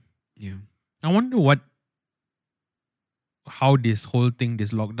 Yeah. I wonder how this whole thing,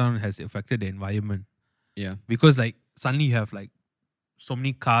 this lockdown has affected the environment. Yeah. Because like suddenly you have like so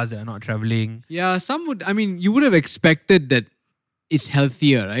many cars that are not traveling. Yeah, you would have expected that it's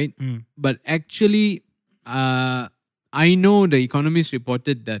healthier, right? But actually, I know the Economist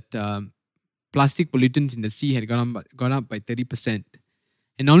reported that plastic pollutants in the sea had gone up by 30%.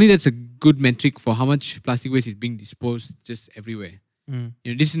 And only that's a good metric for how much plastic waste is being disposed just everywhere. You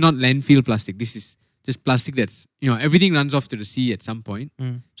know, this is not landfill plastic. This is just plastic that's, everything runs off to the sea at some point.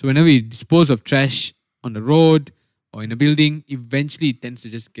 So whenever you dispose of trash on the road or in a building, eventually it tends to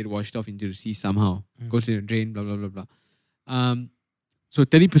just get washed off into the sea somehow. Goes to the drain, blah, blah, blah, blah. So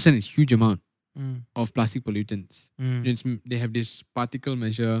 30% is huge amount of plastic pollutants. They have this particle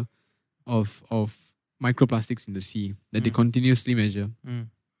measure of microplastics in the sea that they continuously measure.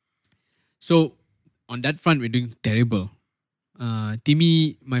 So on that front, we're doing terrible.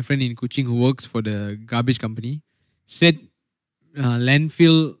 Timmy, my friend in Kuching who works for the garbage company, said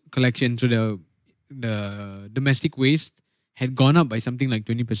landfill collection, so the domestic waste had gone up by something like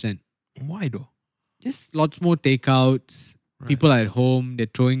 20%. Why though? Just lots more takeouts. Right. People are at home. They're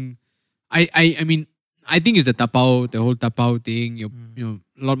throwing. I mean, I think it's the whole tapao thing. You know,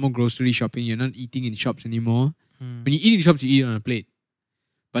 a lot more grocery shopping. You're not eating in shops anymore. When you eat in shops, you eat on a plate.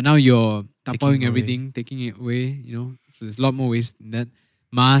 But now you're tapaoing everything, taking it away. You know, so there's a lot more waste in that.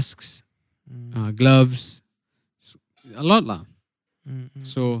 Masks, gloves, a lot lah.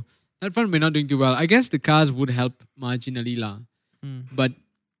 So that front we're not doing too well. I guess the cars would help marginally lah. But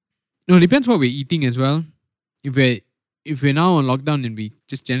it depends what we're eating as well. If we're now on lockdown and we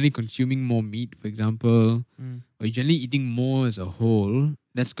just generally consuming more meat, for example, or you're generally eating more as a whole,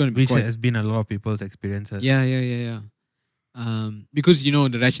 that's going to be which has been a lot of people's experiences. Yeah. Because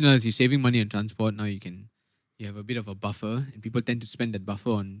the rationale is you're saving money on transport. Now you have a bit of a buffer, and people tend to spend that buffer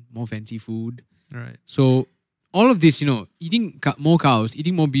on more fancy food. Right. So all of this, eating more cows,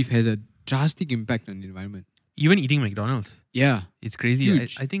 eating more beef has a drastic impact on the environment. Even eating McDonald's. Yeah. It's crazy.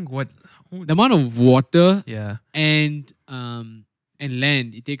 Huge. I think the amount of water and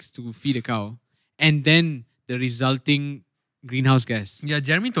land it takes to feed a cow, and then the resulting greenhouse gas. Yeah,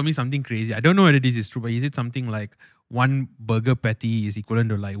 Jeremy told me something crazy. I don't know whether this is true, but he said something like 1 burger patty is equivalent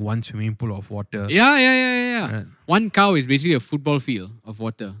to like 1 swimming pool of water. Yeah. Right. 1 cow is basically a football field of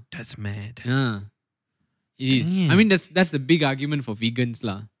water. That's mad. Yeah. It is. I mean, that's the big argument for vegans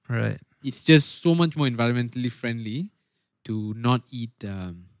lah. Right. It's just so much more environmentally friendly to not eat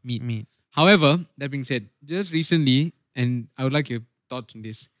meat. However, that being said, just recently, and I would like your thoughts on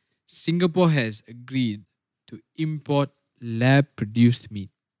this, Singapore has agreed to import lab-produced meat.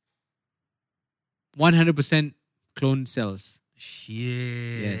 100% cloned cells. Shit.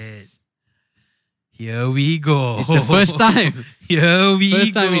 Yes. Here we go. It's the first time. Here we go.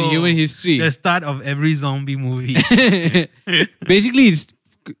 First time in human history. The start of every zombie movie. Basically, it's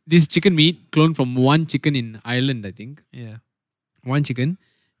this chicken meat cloned from 1 chicken in Ireland, I think. Yeah. 1 chicken.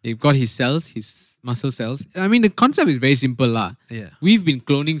 They've got his cells, his muscle cells. I mean, the concept is very simple lah. Yeah. We've been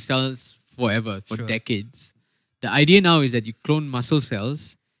cloning cells forever, for decades. The idea now is that you clone muscle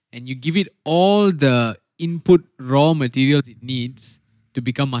cells and you give it all the input raw materials it needs to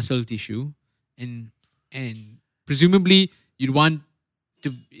become muscle tissue, and presumably you'd want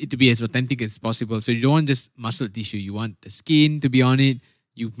it to be as authentic as possible. So you don't want just muscle tissue. You want the skin to be on it.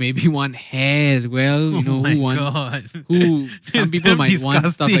 You maybe want hair as well. You know, some people might want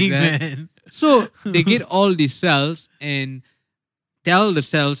stuff like that. Man. So they get all these cells and tell the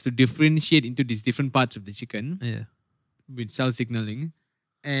cells to differentiate into these different parts of the chicken with cell signaling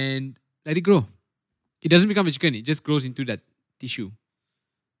and let it grow. It doesn't become a chicken. It just grows into that tissue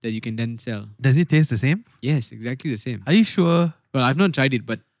that you can then sell. Does it taste the same? Yes, exactly the same. Are you sure? Well, I've not tried it,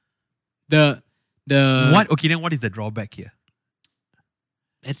 but the what? Okay, then what is the drawback here?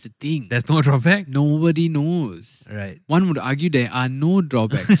 That's the thing. There's no drawback? Nobody knows. Right. One would argue there are no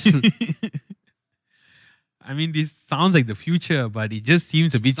drawbacks. I mean, this sounds like the future, but it just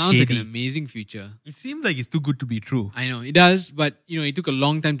seems a bit shady. Sounds like an amazing future. It seems like it's too good to be true. I know, it does, but it took a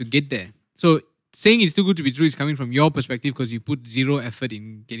long time to get there. So saying it's too good to be true is coming from your perspective because you put zero effort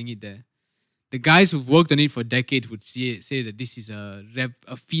in getting it there. the guys who've worked on it for decades would say that this is a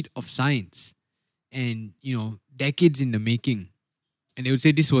feat of science, and decades in the making, and they would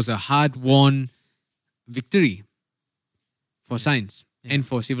say this was a hard-won victory for science and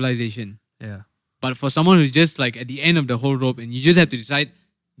for civilization. Yeah. But for someone who's just like at the end of the whole rope, and you just have to decide,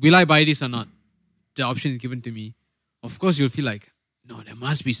 will I buy this or not? The option is given to me. Of course, you'll feel like, no, there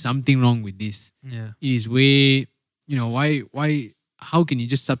must be something wrong with this. Yeah. It is way, why, how can you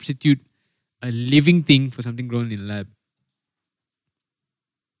just substitute a living thing for something grown in a lab?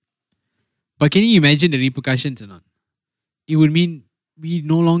 But can you imagine the repercussions or not? It would mean we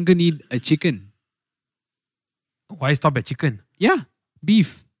no longer need a chicken. Why stop at chicken? Yeah,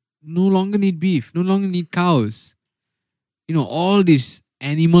 beef. No longer need beef. No longer need cows. All these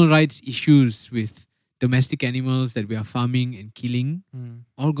animal rights issues with domestic animals that we are farming and killing,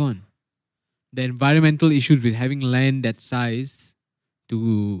 all gone. The environmental issues with having land that size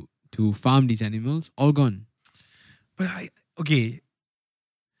to farm these animals, all gone. But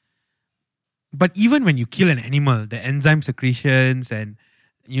even when you kill an animal, the enzyme secretions and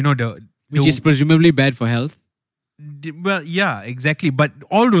Which is presumably bad for health. Well, yeah, exactly. But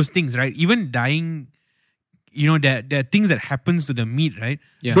all those things, right? Even dying, there are things that happens to the meat, right?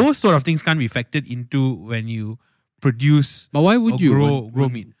 Yeah. Those sort of things can't be factored into when you produce. But why would or you grow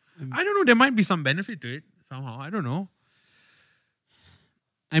meat? I don't know. There might be some benefit to it somehow. I don't know.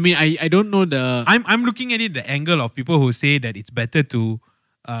 I mean, I don't know the... I'm looking at it the angle of people who say that it's better to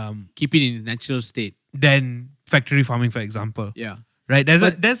keep it in its natural state than factory farming, for example. Yeah. Right?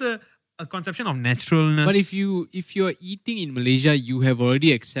 There's a conception of naturalness. But if you're eating in Malaysia, you have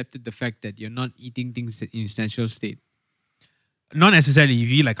already accepted the fact that you're not eating things in its natural state. Not necessarily. If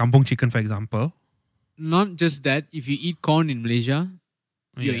you eat like kampung chicken, for example. Not just that. If you eat corn in Malaysia,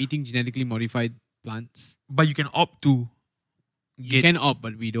 you're Yeah. eating genetically modified plants. But you can opt to You can opt,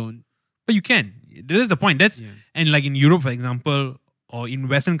 but we don't. But you can. That is the point. And like in Europe, for example, or in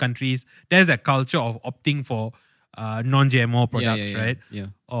Western countries, there's a culture of opting for non-GMO products, right? Yeah.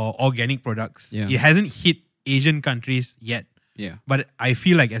 Or organic products. Yeah. It hasn't hit Asian countries yet. Yeah. But I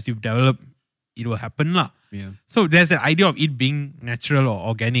feel like as you develop, it will happen lah. Yeah. So there's that idea of it being natural or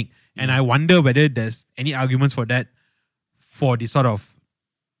organic. And I wonder whether there's any arguments for that for the sort of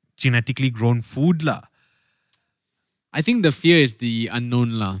genetically grown food lah. I think the fear is the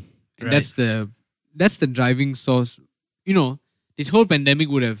unknown lah. And Right. that's the driving source. This whole pandemic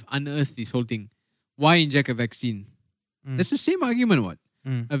would have unearthed this whole thing. Why inject a vaccine? That's the same argument, what?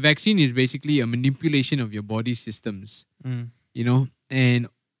 A vaccine is basically a manipulation of your body's systems. And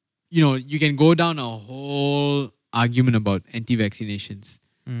you can go down a whole argument about anti-vaccinations.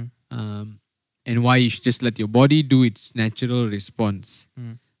 And why you should just let your body do its natural response.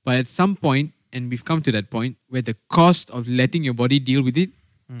 But at some point, and we've come to that point where the cost of letting your body deal with it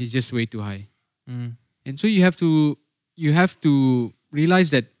is just way too high. And so you have to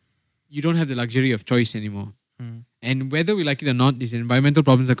realize that you don't have the luxury of choice anymore. And whether we like it or not, these environmental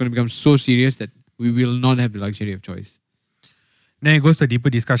problems are going to become so serious that we will not have the luxury of choice. Then it goes to a deeper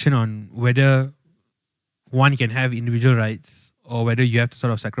discussion on whether one can have individual rights or whether you have to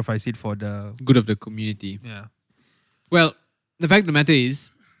sort of sacrifice it for the... Good of the community. Yeah. Well, the fact of the matter is,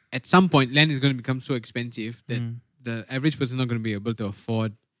 at some point, land is going to become so expensive that the average person is not going to be able to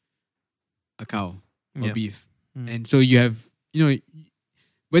afford a cow or beef. And so you have,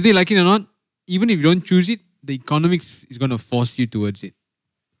 whether you like it or not, even if you don't choose it, the economics is going to force you towards it.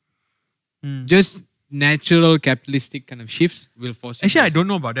 Just natural capitalistic kind of shifts will force you. Actually, I don't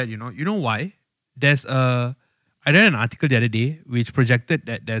know about that, You know why? I read an article the other day which projected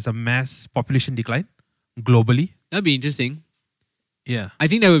that there's a mass population decline globally. That'd be interesting. Yeah. I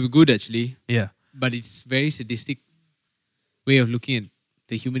think that would be good, actually. Yeah. But it's very sadistic way of looking at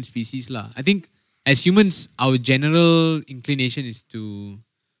the human species lah. I think as humans, our general inclination is to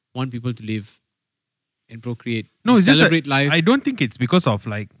want people to live and procreate. No, it's celebrate just life. I don't think it's because of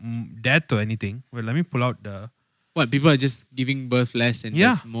like death or anything. Well, let me pull out the... What, people are just giving birth less and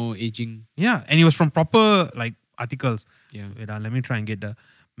there's more aging. Yeah, and it was from proper like articles. Yeah. Wait, let me try and get the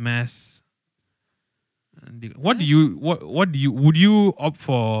mass. Would you opt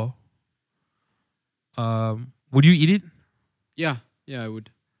for? Would you eat it? Yeah, I would.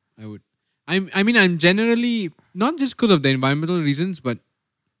 I'm generally not just because of the environmental reasons, but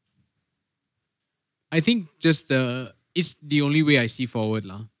I think just it's the only way I see forward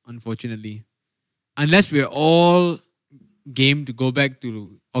lah. Unfortunately, unless we're all game to go back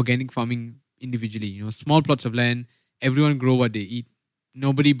to organic farming individually, small plots of land, everyone grow what they eat,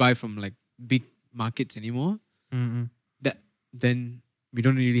 nobody buy from like big markets anymore. Then we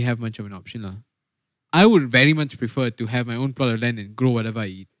don't really have much of an option lah. I would very much prefer to have my own plot of land and grow whatever I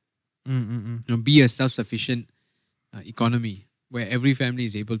eat. Be a self-sufficient economy where every family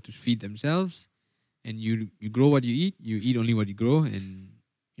is able to feed themselves, and you grow what you eat only what you grow, and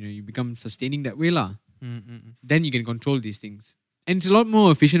you become sustaining that way lah. Then you can control these things, and it's a lot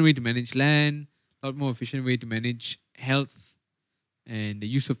more efficient way to manage land, a lot more efficient way to manage health, and the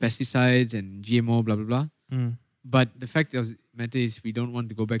use of pesticides and GMO, blah blah blah. But the fact of the matter is, we don't want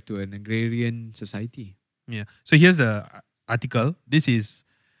to go back to an agrarian society. Yeah. So here's the article. This is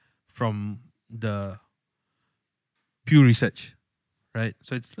from the Pew Research, right?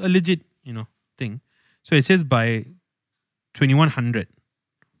 So it's a legit, thing. So it says by 2100,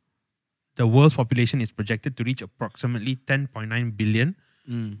 the world's population is projected to reach approximately 10.9 billion,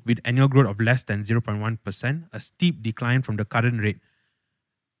 with annual growth of less than 0.1%, a steep decline from the current rate.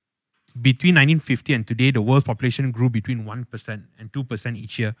 Between 1950 and today, the world's population grew between 1% and 2%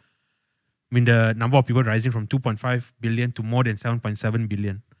 each year. I mean, the number of people rising from 2.5 billion to more than 7.7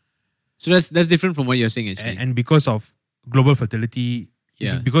 billion. So that's different from what you're saying, actually. And because of global fertility,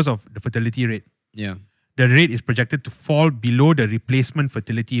 Yeah. because of the fertility rate, Yeah. the rate is projected to fall below the replacement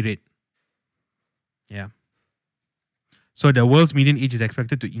fertility rate. Yeah. So the world's median age is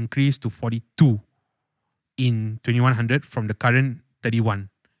expected to increase to 42 in 2100 from the current 31.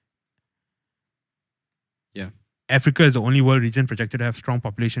 Yeah. Africa is the only world region projected to have strong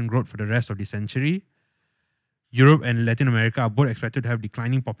population growth for the rest of the century. Europe and Latin America are both expected to have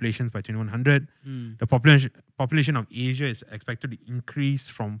declining populations by 2100. The population of Asia is expected to increase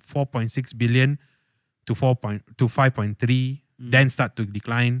from 4.6 billion to 5.3, then start to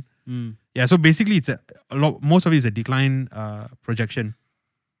decline. Yeah, so basically it's a lot. Most of it is a decline projection.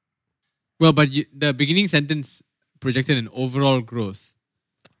 Well, but the beginning sentence projected an overall growth,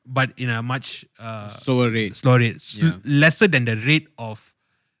 but in a much slower rate, Yeah. Lesser than the rate of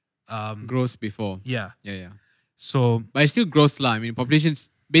growth before. Yeah. So, but it's still growth lah. I mean, populations,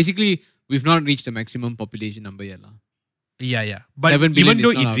 basically, we've not reached the maximum population number yet lah. Yeah. But 7 billion even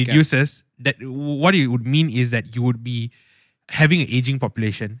though is not it our reduces, that what it would mean is that you would be having an aging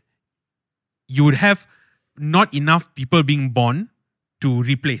population. You would have not enough people being born to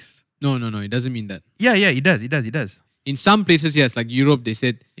replace. No. It doesn't mean that. Yeah, it does. In some places, yes, like Europe, they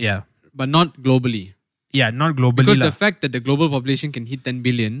said, Yeah. but not globally. Yeah, not globally. Because the fact that the global population can hit 10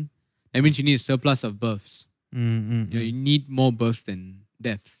 billion, that means you need a surplus of births. You need more births than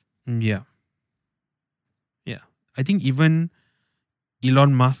deaths. Yeah. I think even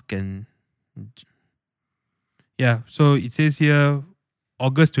Elon Musk can. Yeah. So it says here,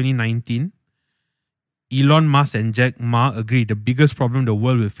 August 2019, Elon Musk and Jack Ma agree the biggest problem the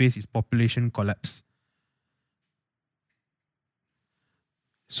world will face is population collapse.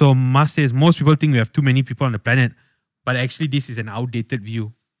 So Musk says most people think we have too many people on the planet, but actually this is an outdated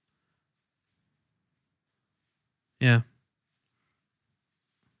view. Yeah.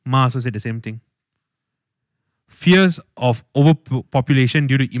 Ma also said the same thing. Fears of overpopulation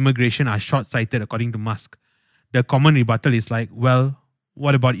due to immigration are short-sighted, according to Musk. The common rebuttal is like, well,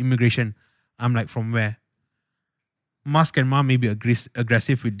 what about immigration? I'm like, from where? Musk and Ma may be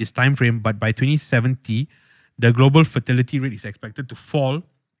aggressive with this time frame, but by 2070, the global fertility rate is expected to fall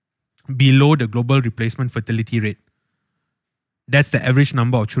below the global replacement fertility rate. That's the average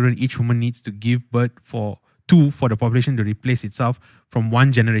number of children each woman needs to give birth for the population to replace itself from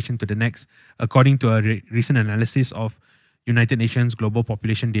one generation to the next, according to a recent analysis of United Nations global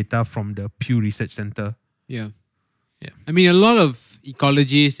population data from the Pew Research Center. Yeah. I mean, a lot of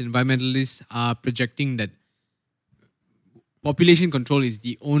ecologists, environmentalists are projecting that population control is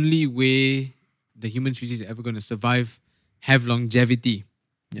the only way the human species is ever going to survive, have longevity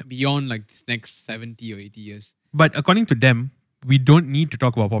beyond like this next 70 or 80 years. But according to them, we don't need to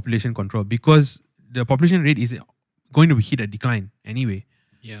talk about population control because the population rate is going to hit a decline anyway.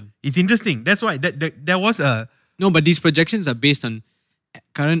 Yeah. It's interesting. That's why there was a... No, but these projections are based on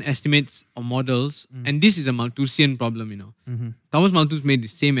current estimates or models. And this is a Malthusian problem, Thomas Malthus made the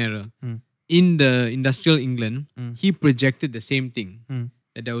same error. In the industrial England, he projected the same thing.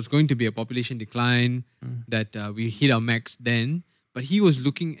 That there was going to be a population decline, that we hit our max then. But he was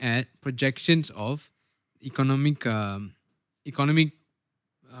looking at projections of economic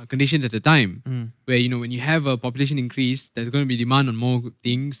conditions at the time, where when you have a population increase, there's going to be demand on more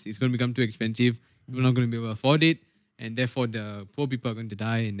things. It's going to become too expensive. People are not going to be able to afford it, and therefore the poor people are going to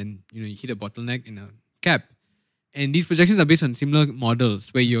die. And then you hit a bottleneck and a cap. And these projections are based on similar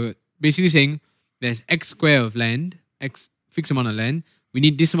models, where you're basically saying there's X square of land, X fixed amount of land. We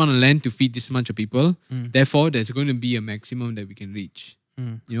need this amount of land to feed this much of people. Therefore, there's going to be a maximum that we can reach,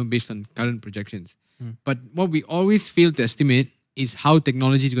 based on current projections. But what we always fail to estimate is how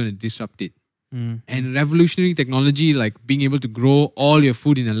technology is going to disrupt it. And revolutionary technology, like being able to grow all your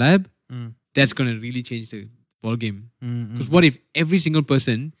food in a lab, that's going to really change the ball game. Mm, Because what if every single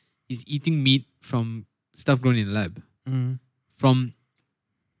person is eating meat from stuff grown in a lab? From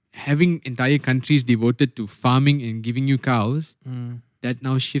having entire countries devoted to farming and giving you cows, that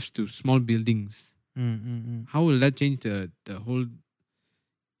now shifts to small buildings. How will that change the whole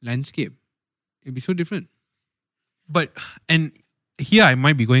landscape? It'll be so different. But, and here I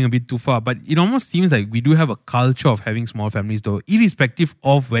might be going a bit too far, but it almost seems like we do have a culture of having small families though, irrespective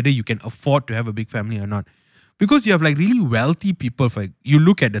of whether you can afford to have a big family or not. Because you have like really wealthy people, you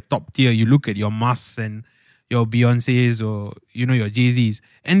look at the top tier, you look at your Musks and your Beyoncés or, your Jay-Z's,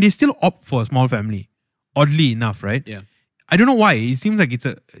 and they still opt for a small family. Oddly enough, right? Yeah. I don't know why. It seems like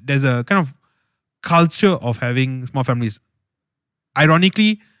there's a kind of culture of having small families.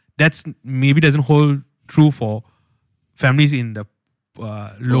 Ironically, that's maybe doesn't hold true for families in the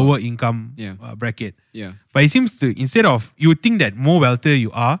lower income bracket. Yeah. But it seems to, instead of, you would think that more wealthier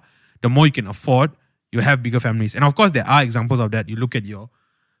you are, the more you can afford, you have bigger families. And of course, there are examples of that. You look at your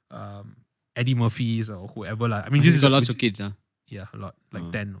Eddie Murphys or whoever. I mean, He's got lots of kids, huh? Yeah, a lot.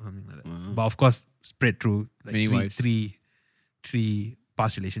 Like 10 or something like that. Wow. But of course, spread through like many wives. three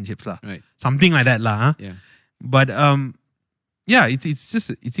past relationships. Right. Something like that. Huh? Yeah. But yeah, it's just,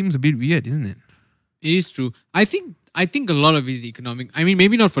 it seems a bit weird, isn't it? It is true. I think a lot of it is economic. I mean,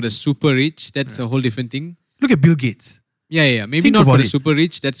 maybe not for the super rich. That's a whole different thing. Look at Bill Gates. Yeah. Maybe Think not for about the it. super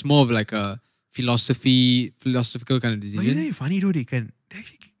rich. That's more of like a philosophical kind of But decision. isn't it funny though? They can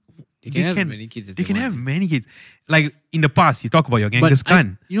have many kids. If They can want. have many kids. Like in the past, you talk about your Genghis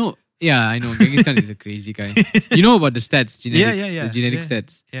Khan. I know. Genghis Khan is a crazy guy. You know about the stats, genetic, Yeah. the genetic Yeah.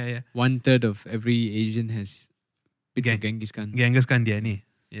 stats. Yeah. 1/3 of every Asian has bits of Genghis Khan. Genghis Khan DNA.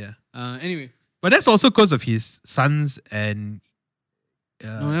 Yeah. Anyway, But that's also because of his sons and.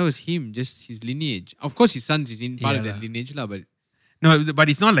 no, that was him. Just his lineage. Of course, his sons is in part of Yeah that lah. lineage, lah. But No, but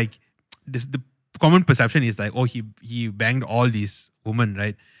it's not like this. The common perception is like, oh, he banged all these women,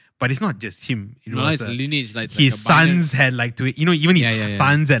 right? But it's not just him. It no, was, it's a lineage. Like his like a binary- sons had like even his Yeah.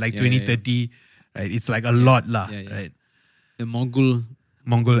 sons had like Yeah, 20, yeah. 30, right? It's like a lot lah, Yeah. right? the Mongol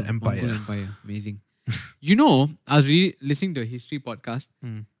Mongol Empire. Mongol Empire. Amazing. I was listening to a history podcast,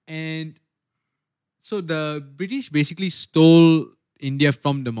 and so the British basically stole India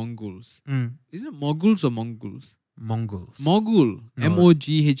from the Mongols. Isn't it Moguls or Mongols? Mongols. Mogul. No.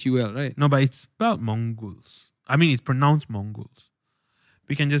 Moghul, right? No, but it's spelled Mongols. I mean, it's pronounced Mongols.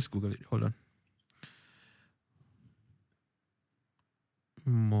 We can just Google it. Hold on.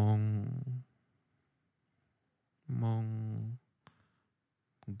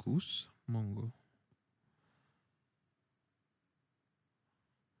 Mongoose? Mongol.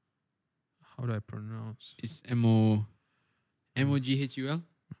 How do I pronounce? It's Moghul. I'm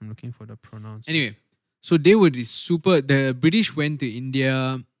looking for the pronounce. Anyway, so they were the British went to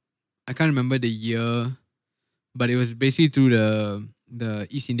India. I can't remember the year, but it was basically through the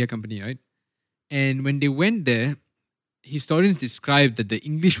East India Company, right? And when they went there, historians described that the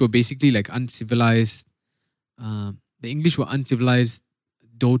English were basically like uncivilized. The English were uncivilized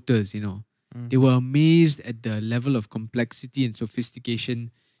doters, They were amazed at the level of complexity and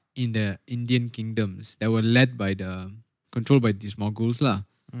sophistication in the Indian kingdoms that were controlled by these Mongols, lah.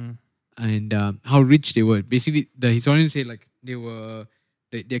 And how rich they were. Basically, the historians say like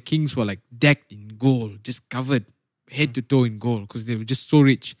their kings were like decked in gold, just covered head to toe in gold because they were just so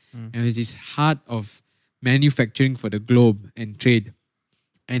rich. And it was this heart of manufacturing for the globe and trade.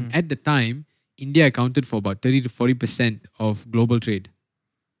 And at the time, India accounted for about 30 to 40% of global trade.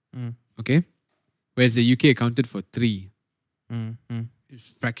 Okay? Whereas the UK accounted for 3%. It's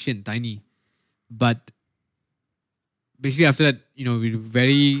fraction, tiny. But basically after that, we were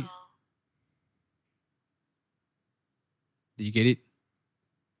very... Did you get it?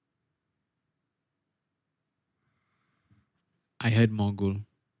 I heard Mughal.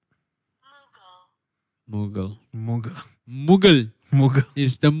 Mughal.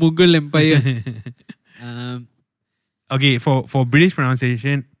 It's the Mughal Empire. Okay, for British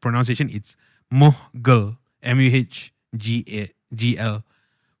pronunciation, it's Mughal. Muhgl.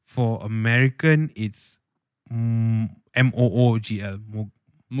 For American, it's Moogl.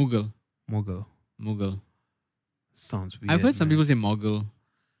 Mughal. Sounds weird. I've heard some people say Mughal.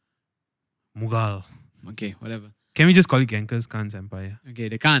 Mughal. Okay, whatever. Can we just call it Genghis Khan's empire? Okay,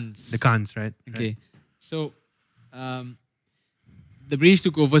 the Khans. The Khans, right? Okay. Right. So, the British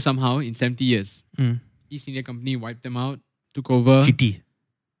took over somehow in 70 years. East India Company wiped them out, took over. Shitty.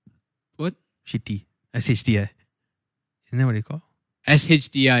 What? Shitty. SHTI. Isn't that what they call?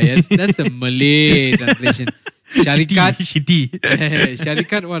 SHTI, yes. That's the Malay translation. Syarikat. Shitty.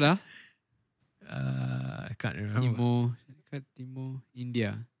 Syarikat what I can't remember. Timor,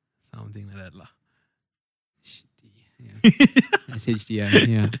 India. Something like that lah. Yeah. SHDI.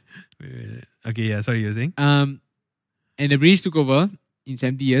 Yeah. Okay, yeah. Sorry, you were saying? And the British took over in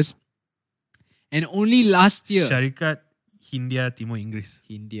 70 years. And only last year... Syarikat Hindia Timur Inggris.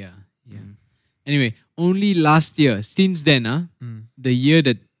 India. Yeah. Mm. Anyway, only last year, since then, the year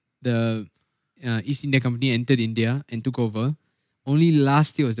that the East India Company entered India and took over, only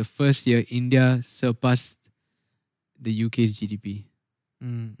last year was the first year India surpassed the UK's GDP.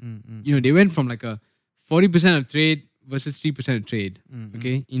 You know, they went from like a 40% of trade versus 3% of trade.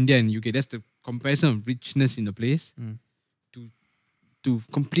 Okay, India and UK. That's the comparison of richness in the place. To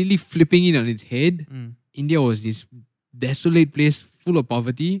completely flipping it on its head. India was this desolate place full of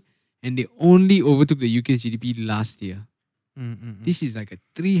poverty, and they only overtook the UK's GDP last year. This is like a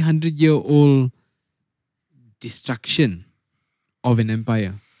 300-year-old destruction of an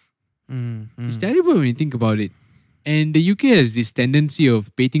empire. It's terrible when you think about it. And the UK has this tendency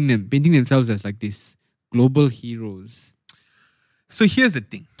of painting themselves as like this global heroes. So here's the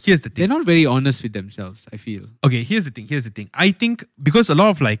thing. They're not very honest with themselves, I feel. Okay, here's the thing. I think because a lot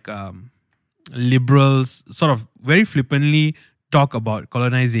of like liberals sort of very flippantly talk about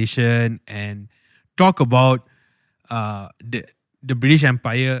colonization and talk about the British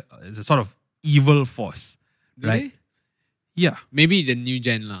Empire as a sort of evil force, Do right? they? Yeah. Maybe the new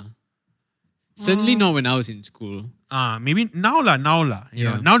gen lah. Certainly not when I was in school. Maybe now lah. You know,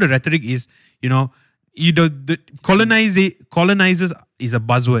 Yeah. now the rhetoric is, the colonizers is a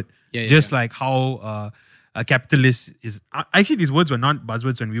buzzword. Just like how a capitalist is. Actually, these words were not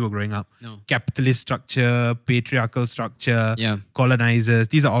buzzwords when we were growing up. No. Capitalist structure, patriarchal structure, Yeah. colonizers.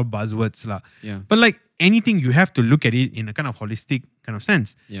 These are all buzzwords lah. Yeah. But like anything, you have to look at it in a kind of holistic kind of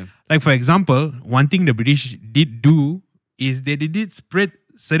sense. Yeah. Like for example, one thing the British did do is they did spread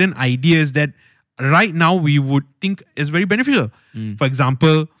certain ideas that right now we would think is very beneficial. For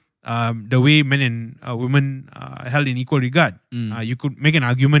example, the way men and women held in equal regard. You could make an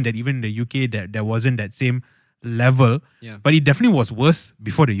argument that even in the UK that there wasn't that same level, Yeah. but it definitely was worse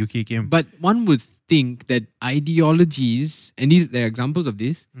before the UK came. But one would think that ideologies, and there are examples of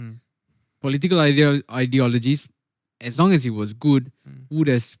this, political ideologies, as long as it was good, would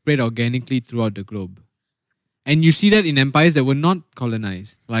have spread organically throughout the globe. And you see that in empires that were not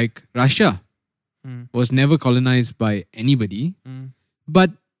colonized, like Russia was never colonized by anybody.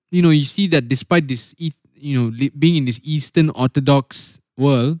 But, you see that despite this, being in this Eastern Orthodox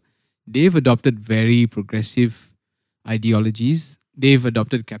world, they've adopted very progressive ideologies. They've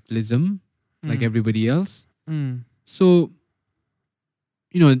adopted capitalism like everybody else. So,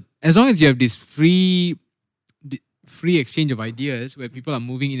 as long as you have this free exchange of ideas where people are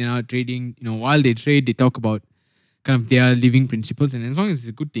moving in and out trading, while they trade, they talk about kind of their living principles. And as long as it's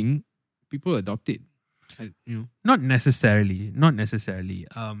a good thing, people adopt it. Not necessarily.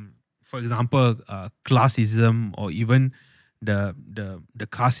 For example, classism or even the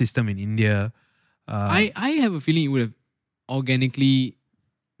caste system in India. I have a feeling it would have organically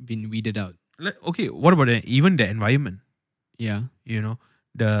been weeded out. Okay, what about even the environment? Yeah.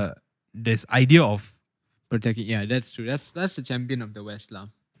 This idea of Protecting. Yeah, that's true. That's the champion of the West, lah.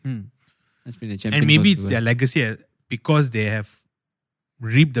 That's been a champion. and maybe of it's the their West. legacy because they have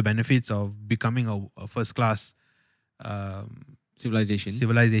reaped the benefits of becoming a first class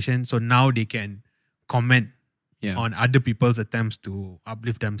civilization. So now they can comment on other people's attempts to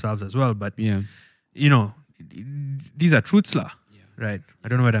uplift themselves as well. But Yeah. These are truths lah. Right? I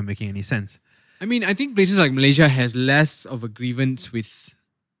don't know whether I'm making any sense. I mean, I think places like Malaysia has less of a grievance with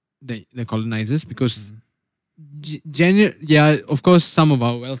the colonizers because, of course, some of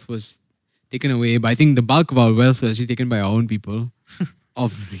our wealth was taken away, but I think the bulk of our wealth was actually taken by our own people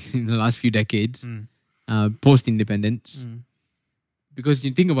in the last few decades, post-independence. Because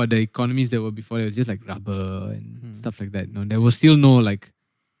you think about the economies that were before, it was just like rubber and stuff like that. There was still no like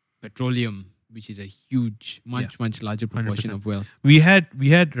petroleum, which is a huge, much larger proportion 100%. of wealth. We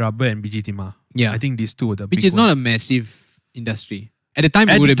had rubber and biji timah. Yeah. I think these two were the Which big is not a ones. massive industry. At the time,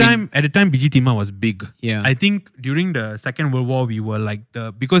 it At would the have been. time, biji timah was big. Yeah. I think during the Second World War, we were like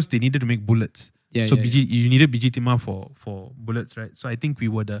because they needed to make bullets. Yeah, So yeah, you needed biji timah for bullets, right? So I think we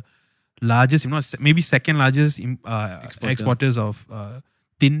were the largest, if not maybe second largest exporters of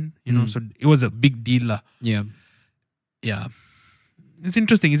tin. So it was a big deal, lah. Yeah. Yeah, it's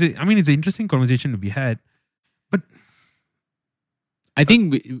interesting. It's an interesting conversation to be had. But I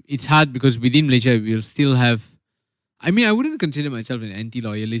think it's hard because within Malaysia, we'll still have. I mean, I wouldn't consider myself an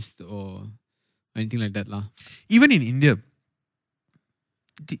anti-loyalist or anything like that, lah. even in India,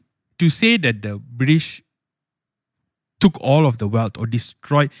 to say that the British took all of the wealth or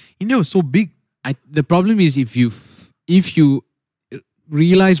destroyed India was so big. The problem is if you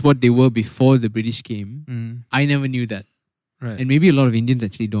realize what they were before the British came. Mm. I never knew that. Right. And maybe a lot of Indians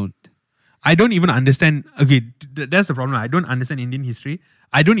actually don't. I don't even understand. Okay, that's the problem. I don't understand Indian history.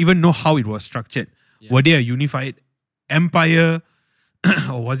 I don't even know how it was structured. Yeah. Were they a unified empire,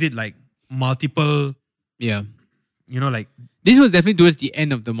 or was it like multiple? Yeah. Like This was definitely towards the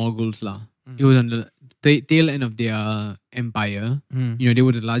end of the Mongols lah. Mm. It was on the tail end of their empire. They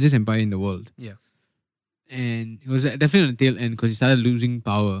were the largest empire in the world. Yeah. And it was definitely on the tail end because they started losing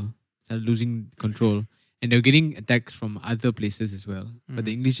power, started losing control. And they were getting attacks from other places as well. But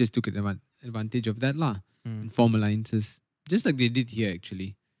the English just took advantage of that lah and formed alliances. Just like they did here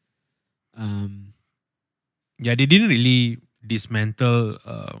actually. Yeah, they didn't really dismantle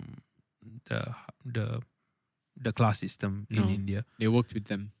the class system in No. India. They worked with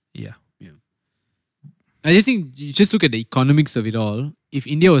them. Yeah. I just think you just look at the economics of it all. If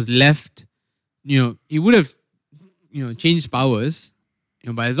India was left, it would have, changed powers.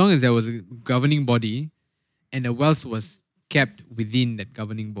 But as long as there was a governing body and the wealth was kept within that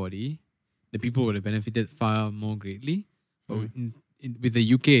governing body, the people would have benefited far more greatly. But with the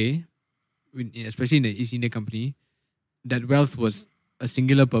UK, especially in the East India Company, that wealth was a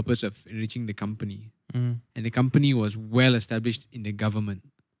singular purpose of enriching the company. And the company was well established in the government.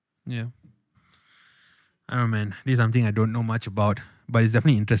 Yeah. I don't know, man. This is something I don't know much about, but it's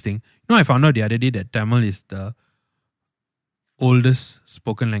definitely interesting. I found out the other day that Tamil is the oldest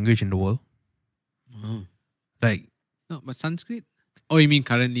spoken language in the world. Oh. Like, No, but Sanskrit? Oh, you mean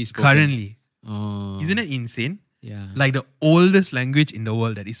currently spoken? currently. Oh. Isn't it insane? Yeah. Like, the oldest language in the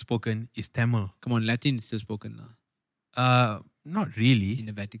world that is spoken is Tamil. Come on, Latin is still spoken now Not in really.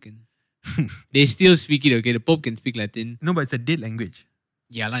 the Vatican. They still speak it, okay? The Pope can speak Latin. No, but it's a dead language.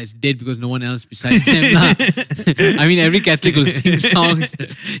 Yeah, lah, it's dead because no one else besides them. Lah. I mean, every Catholic will sing songs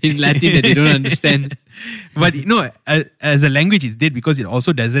in Latin that they don't understand. But as a language, it's dead because it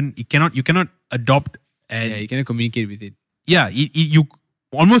also doesn't. You cannot adopt and Yeah, you cannot communicate with it. you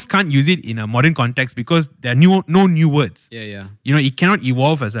almost can't use it in a modern context because there are no new words. Yeah. It cannot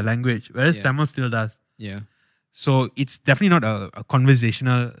evolve as a language, whereas Yeah. Tamil still does. Yeah. So it's definitely not a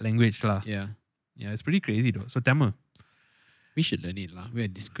conversational language, lah. Yeah. Yeah, it's pretty crazy though. So Tamil. We should learn it, lah. We're a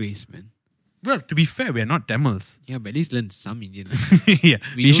disgrace, man. Well, to be fair, we're not Tamils. Yeah, but at least learn some Indian. Yeah,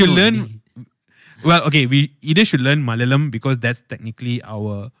 we don't should know learn. any. Well, okay, we either should learn Malayalam because that's technically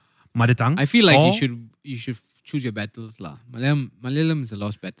our mother tongue. I feel like or- you should choose your battles, lah. Malayalam is a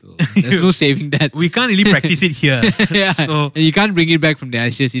lost battle. There's no saving that. We can't really practice it here. Yeah. So And you can't bring it back from the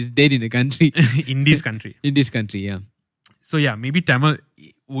ashes. It's dead in the country. in this country. In this country, yeah. So yeah, maybe Tamil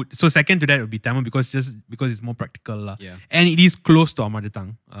would. So second to that would be Tamil because it's more practical, lah. Yeah. And it is close to our mother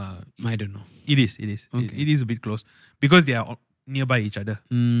tongue. I don't know. It is. Okay. It is a bit close because they are nearby each other.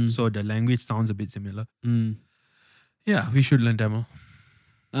 Mm, So the language sounds a bit similar. mm. Yeah, we should learn Tamil.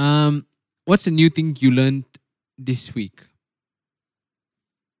 What's a new thing you learned this week?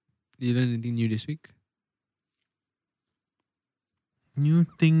 Did you learn anything new this week? New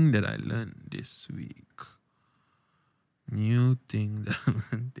thing that I learned this week. New thing that I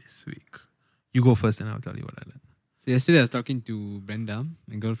learned this week. You go first and I'll tell you what I learned. So yesterday I was talking to Brenda,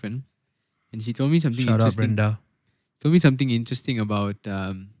 my girlfriend, and she told me something Shout out, interesting. Brenda. Told me something interesting about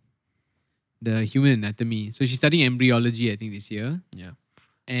the human anatomy. So she's studying embryology, I think, this year. Yeah.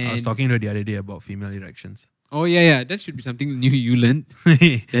 And I was talking to her the other day about female erections. oh yeah, that should be something new you learned. But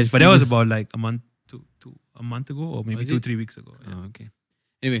that was famous. about like a month ago or maybe Was 2-3 weeks ago. Yeah. Oh, okay.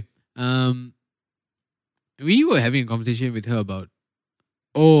 Anyway, we were having a conversation with her about,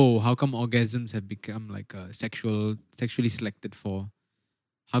 how come orgasms have become like sexually selected for?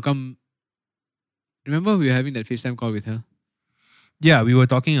 How come? Remember we were having that FaceTime call with her? Yeah, we were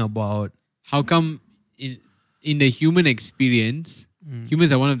talking about How come in the human experience,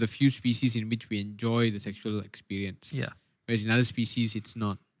 humans are one of the few species in which we enjoy the sexual experience, yeah. whereas in other species it's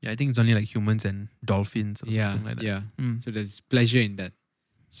not. Yeah, I think it's only like humans and dolphins or Yeah, something like that. yeah. Mm. So there's pleasure in that.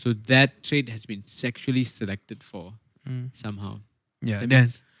 So that trait has been sexually selected for Mm. somehow. Yeah, That then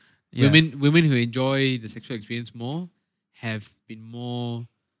means yeah. women who enjoy the sexual experience more have been more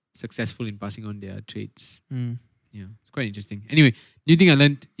successful in passing on their traits. Mm. Yeah, it's quite interesting. Anyway, new thing I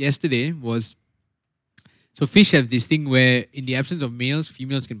learned yesterday was, so fish have this thing where in the absence of males,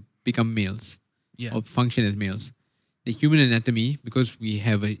 females can become males Yeah. or function as males. The human anatomy, because we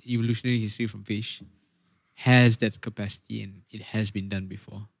have an evolutionary history from fish, has that capacity and it has been done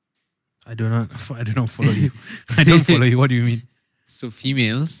before. I do not follow you. I don't follow you. What do you mean? So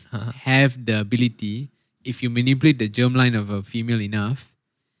females have the ability, if you manipulate the germline of a female enough,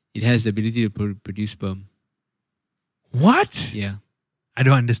 it has the ability to produce sperm. What? Yeah. I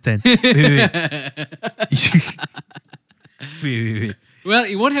don't understand. Wait. Wait. Well,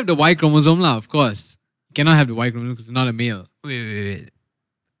 it won't have the Y chromosome, lah. Of course, it cannot have the Y chromosome because it's not a male. Wait.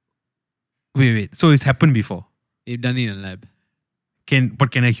 So it's happened before. They've done it in a lab.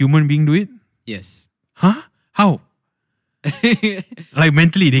 But can a human being do it? Yes. Huh? How? Like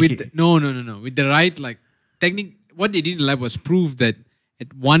mentally, they No. With the right technique, what they did in the lab was prove that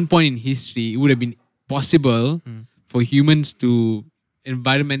at one point in history, it would have been possible for humans to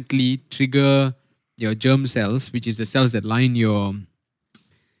environmentally trigger your germ cells, which is the cells that line your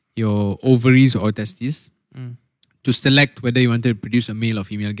ovaries or testes, to select whether you wanted to produce a male or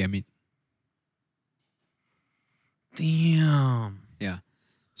female gamete. Damn. Yeah.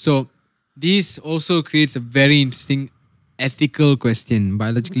 So this also creates a very interesting ethical question,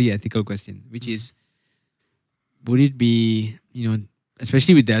 biologically ethical question, which is, would it be,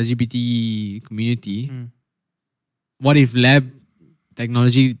 especially with the LGBT community, what if lab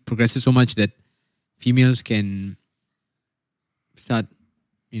technology progresses so much that females can start,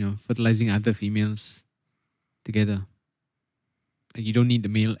 fertilizing other females together? Like you don't need the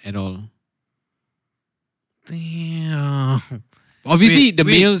male at all. Damn. Obviously,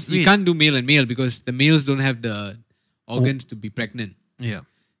 Wait. you can't do male and male because the males don't have the organs to be pregnant. Yeah.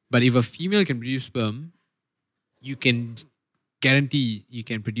 But if a female can produce sperm, you can guarantee you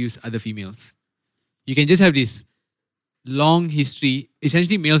can produce other females. You can just have this long history.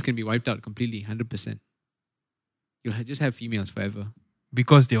 Essentially, males can be wiped out completely, 100%. You'll just have females forever.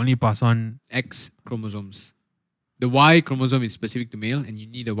 Because they only pass on. X chromosomes. The Y chromosome is specific to male, and you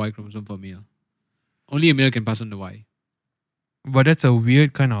need a Y chromosome for male. Only a male can pass on the Y. But that's a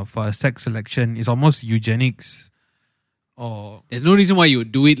weird kind of sex selection. It's almost eugenics. Or there's no reason why you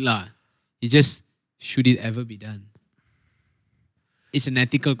would do it, lah. It's just, should it ever be done? It's an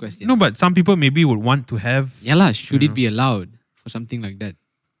ethical question. No, but some people maybe would want to have. Yeah, lah. Should it be allowed for something like that?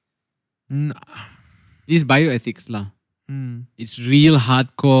 It's bioethics, lah. It's real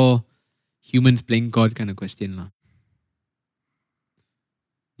hardcore humans playing God kind of question, lah.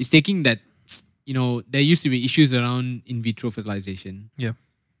 It's taking that, there used to be issues around in vitro fertilization. Yeah.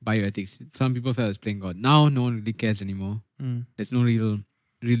 Bioethics. Some people felt it's playing God. Now, no one really cares anymore. There's no real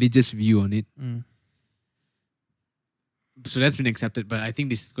religious view on it. So that's been accepted, but I think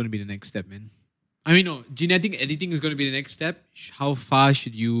this is going to be the next step, man. I mean, no, genetic editing is going to be the next step. How far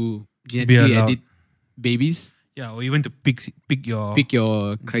should you genetically edit babies? Yeah, or even to pick your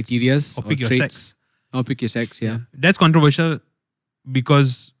criterias or pick your traits. sex. Or pick your sex, yeah. That's controversial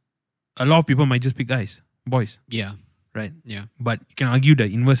because a lot of people might just pick boys. Yeah. Right? Yeah. But you can argue the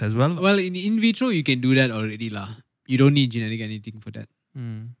inverse as well. Well, in vitro, you can do that already, lah. You don't need genetic editing for that.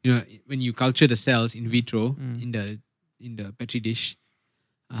 When you culture the cells in vitro, in the petri dish,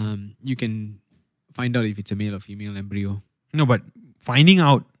 you can find out if it's a male or female embryo. No, but finding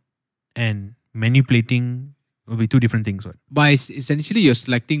out and manipulating will be two different things, what? But essentially, you're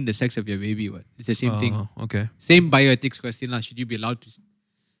selecting the sex of your baby, what? It's the same thing. Okay. Same bioethics question, lah. Should you be allowed to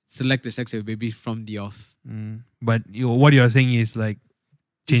select the sex of your baby from the off? But what you're saying is like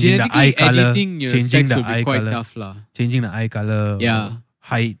changing the eye color, editing your changing sex the will be eye quite color, tough, lah. changing the eye color, Yeah. or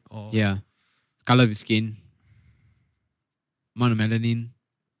height, or Yeah. Color of skin, amount of melanin,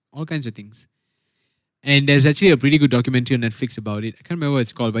 all kinds of things. And there's actually a pretty good documentary on Netflix about it. I can't remember what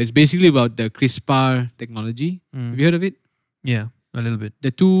it's called, but it's basically about the CRISPR technology. Have you heard of it? Yeah, a little bit.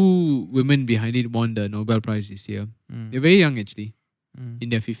 The two women behind it won the Nobel Prize this year. They're very young, actually, in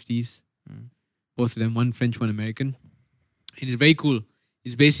their 50s. Both of them, one French, one American. It is very cool.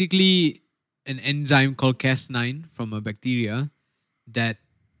 It's basically an enzyme called Cas9 from a bacteria that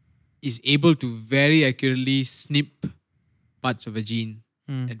is able to very accurately snip parts of a gene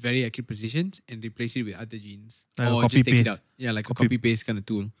at very accurate positions and replace it with other genes. Like or just take it out. Yeah, like a copy-paste kind of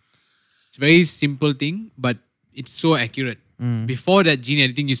tool. It's a very simple thing, but it's so accurate. Before that, gene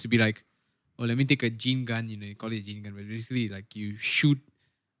editing used to be like, oh, let me take a gene gun, you call it a gene gun, but basically like you shoot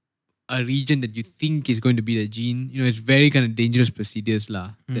a region that you think is going to be the gene. It's very kind of dangerous procedures,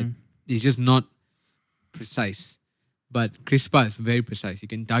 lah. That it's just not precise. But CRISPR is very precise. You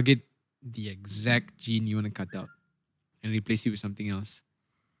can target the exact gene you want to cut out and replace it with something else.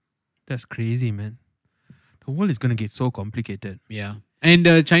 That's crazy, man. The world is going to get so complicated. Yeah. And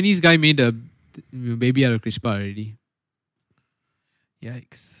the Chinese guy made a baby out of CRISPR already.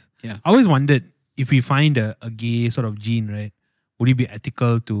 Yikes. Yeah. I always wondered if we find a gay sort of gene, right? Would it be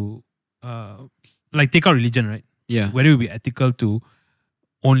ethical to, take out religion, right? Yeah. Whether it would be ethical to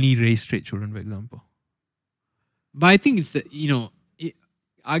only raise straight children, for example. But I think it's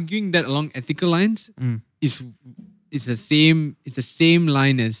arguing that along ethical lines is the same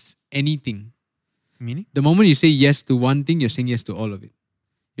line as anything. Meaning? The moment you say yes to one thing, you're saying yes to all of it.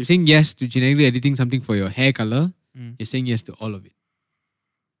 You're saying yes to genetically editing something for your hair color, you're saying yes to all of it.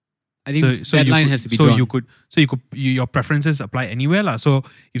 I think that line has to be drawn. Your preferences apply anywhere lah. So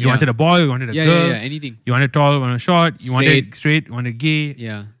if you Yeah. wanted a boy, you wanted a yeah, girl, anything. you wanted tall, you wanted short, you wanted straight, you wanted gay,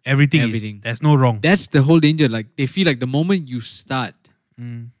 Yeah. everything. Everything. There's no wrong. That's the whole danger. Like they feel like the moment you start,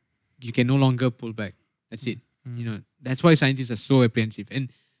 Mm. you can no longer pull back. That's it. You know, that's why scientists are so apprehensive. And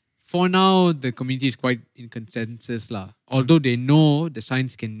for now, the community is quite in consensus lah. Although they know the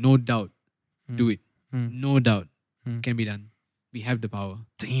science can no doubt do it. No doubt can be done. We have the power.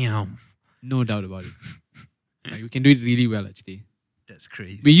 Damn, No doubt about it. Like we can do it really well actually. that's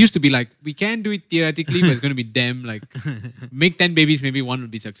crazy. We used to be like, we can do it theoretically, but it's going to be damn like, make 10 babies, maybe one will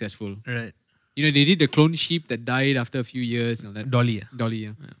be successful. Right, You know, they did the clone sheep that died after a few years and all that. Dolly. Dolly,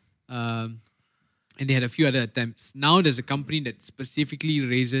 yeah. And they had a few other attempts. Now there's a company that specifically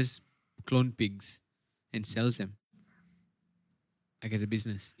raises clone pigs and sells them. Like as a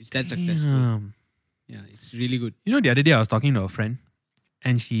business. It's that successful. Damn. Yeah, it's really good. You know, the other day I was talking to a friend,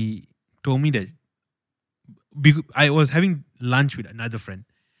 and she told me that I was having lunch with another friend,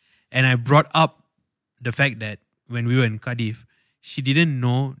 and I brought up the fact that when we were in Cardiff, she didn't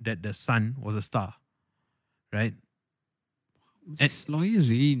know that the sun was a star, right? These lawyers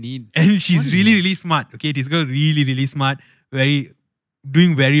really need... And she's What? really, really smart. Okay, this girl really, really smart,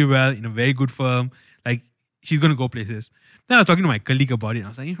 doing very well in a very good firm. Like she's gonna go places. Then I was talking to my colleague about it. I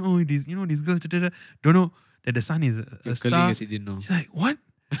was like, this girl don't know that the sun is a Your star. colleague said didn't know. She's like, what?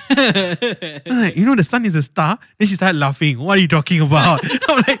 I was like, the sun is a star. Then she started laughing. What are you talking about?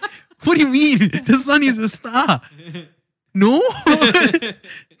 I'm like, what do you mean? The sun is a star. No. And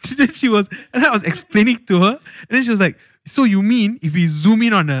I was explaining to her, and then she was like, so you mean if we zoom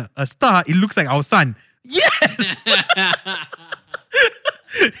in on a star, it looks like our sun? Yes.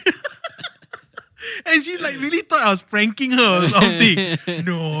 And she like really thought I was pranking her or something.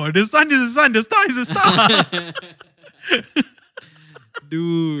 No, the sun is the sun, the star is a star.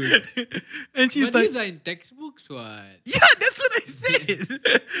 Dude. And she's But like, these are in textbooks, what? yeah, that's what I said.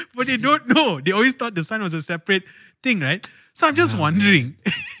 But they don't know. They always thought the sun was a separate thing, right? So I'm just wondering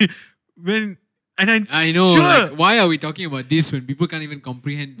I know. sure. Like, why are we talking about this when people can't even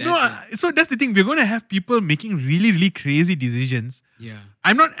comprehend that? No, so that's the thing. We're going to have people making really, really crazy decisions. Yeah.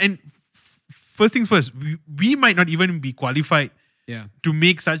 I'm not, and first things first, we might not even be qualified Yeah. to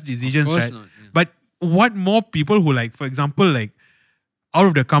make such decisions, Of course right? not. Yeah. But what more people who, like, for example, like out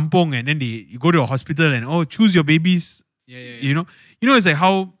of the kampong, and then you go to a hospital and choose your babies. Yeah. You know, it's like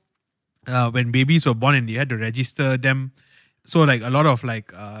how when babies were born and they had to register them. So like a lot of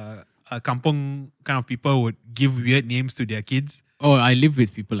like kampong kind of people would give weird names to their kids. Oh, I live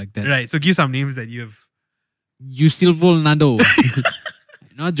with people like that. Right. So give some names that you have. Yusilvol Nado.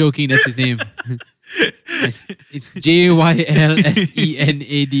 Not joking, that's his name. It's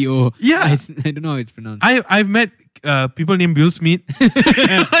Jylsenado. Yeah. I don't know how it's pronounced. I've met people named Will Smith. Like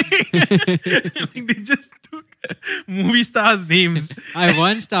they just took movie stars' names. I have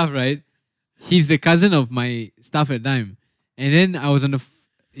one staff, right? He's the cousin of my staff at the time. And then I was on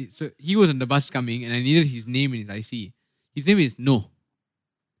so he was on the bus coming and I needed his name in his IC. His name is No.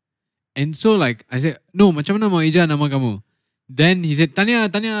 And so like I said, No, macam mana mau Ija nama kamu? Then he said, Tanya,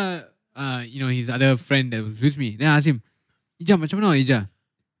 his other friend that was with me. Then I asked him, Ija, macam mana mau Ija?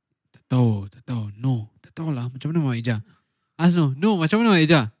 Tak tahu, no. Tak tahu lah, macam mana mau Ija? Ask no, macam mana mau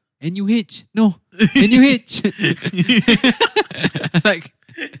Ija? NUH, no. NUH. Like,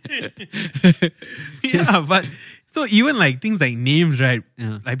 Yeah, but so even like things like names, right?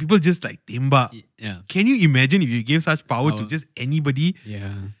 yeah. Like people just like tembak. Yeah. Can you imagine if you gave such power to Power. just anybody?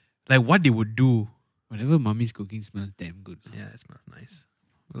 Yeah. Like what they would do? Whatever mommy's cooking smells damn good. Yeah, it smells nice.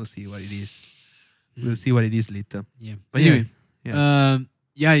 We'll see what it is. We'll see what it is later. Yeah. But Anyway, yeah.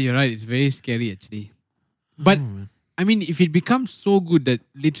 yeah, you're right. It's very scary actually. But Oh, man. I mean, if it becomes so good that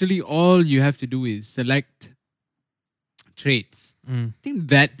literally all you have to do is select traits, I think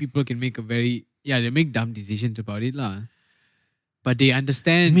that people can make they make dumb decisions about it lah. But they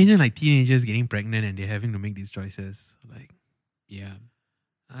understand. Imagine like teenagers getting pregnant and they're having to make these choices. Like, Yeah.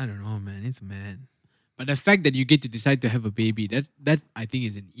 I don't know, man. It's mad. But the fact that you get to decide to have a baby, that I think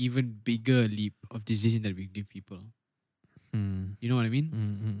is an even bigger leap of decision that we give people. Mm. You know what I mean?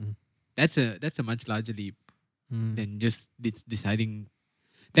 Mm. That's a much larger leap Mm. than just deciding.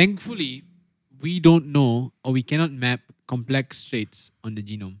 Thankfully, we don't know or we cannot map complex traits on the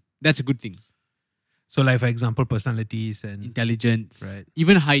genome. That's a good thing. So, like for example, personalities and Intelligence, Right.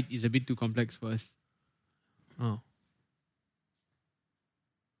 even height is a bit too complex for us. oh,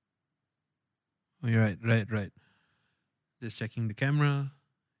 you're right. Just checking the camera.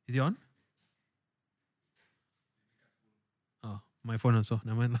 Is it on? Oh, my phone also.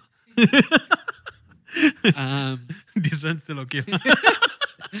 Never mind lah. Um, This one's still okay.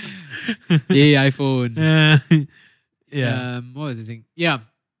 Yay, iPhone. Yeah. What was the thing? Yeah.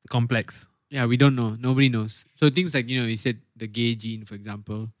 Complex. Yeah, we don't know. Nobody knows. So things like, you said the gay gene, for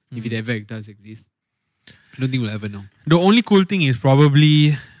example, if it ever does exist, I don't think we'll ever know. The only cool thing is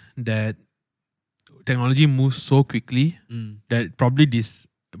probably that technology moves so quickly that probably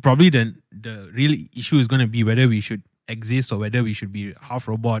the real issue is going to be whether we should exist or whether we should be half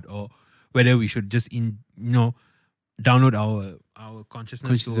robot or whether we should just download our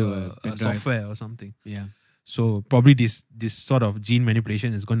consciousness to a software or something. Yeah. So probably this sort of gene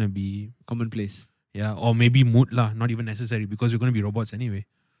manipulation is going to be commonplace. Yeah, or maybe mood lah, not even necessary because we're going to be robots anyway,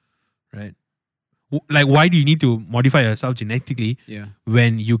 right? Like, why do you need to modify yourself genetically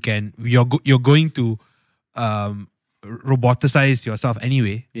when you're going to roboticize yourself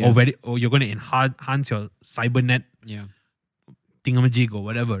anyway, or you're going to enhance your cybernet thingamajig or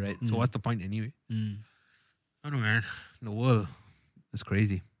whatever, right? So what's the point anyway? I don't know, man. The world is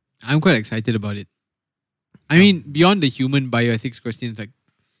crazy. I'm quite excited about it. I mean, beyond the human bioethics questions, like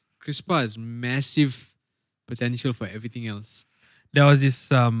CRISPR has massive potential for everything else. There was this,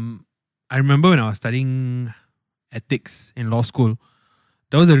 I remember when I was studying ethics in law school,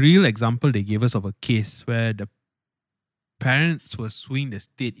 there was a real example they gave us of a case where the parents were suing the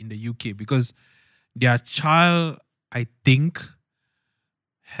state in the UK because their child, I think,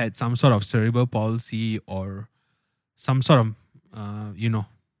 had some sort of cerebral palsy or some sort of,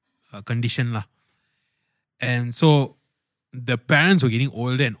 condition lah. And so the parents were getting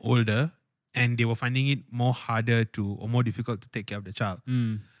older and older and they were finding it more difficult to take care of the child.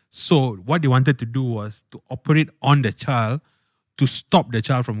 So what they wanted to do was to operate on the child to stop the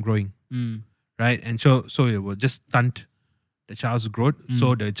child from growing. Right? And so it would just stunt the child's growth.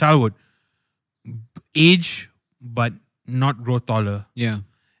 So the child would age but not grow taller. Yeah.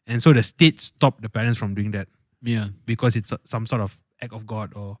 And so the state stopped the parents from doing that. Yeah. Because it's some sort of act of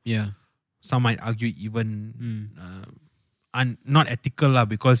God or some might argue even not ethical lah,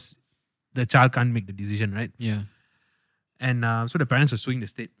 because the child can't make the decision, right? Yeah. And so the parents were suing the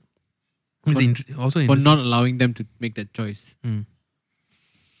state. For not allowing them to make that choice.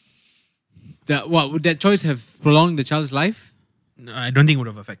 Would that choice have prolonged the child's life? No, I don't think it would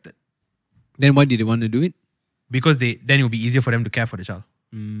have affected. Then why did they want to do it? Because then it would be easier for them to care for the child.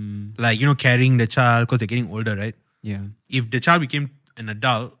 Like, carrying the child because they're getting older, right? Yeah. If the child became an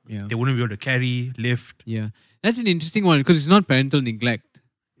adult, they wouldn't be able to carry, lift. Yeah. That's an interesting one because it's not parental neglect.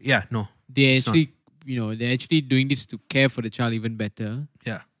 Yeah, no. They're actually doing this to care for the child even better.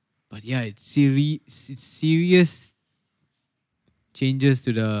 Yeah. But yeah, it's serious changes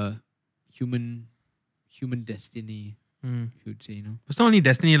to the human destiny, you would say, It's not only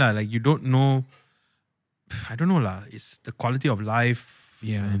destiny, lah. Like, you don't know. I don't know, lah. It's the quality of life.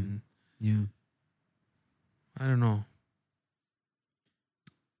 Yeah. I don't know.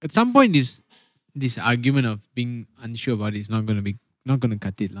 At some point, this argument of being unsure about it is not going to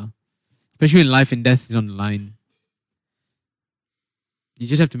cut it, lah. Especially when life and death is on the line. You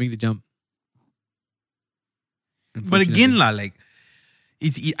just have to make the jump. But again, lah, like,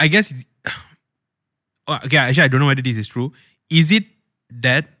 I guess it's. Okay, actually, I don't know whether this is true. Is it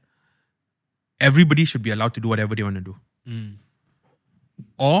that everybody should be allowed to do whatever they want to do?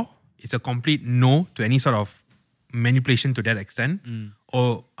 Or it's a complete no to any sort of manipulation to that extent?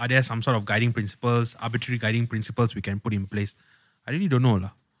 Or are there some sort of guiding principles, arbitrary guiding principles we can put in place? I really don't know,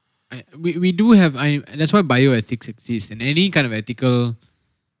 lah. We do have. That's why bioethics exists, and any kind of ethical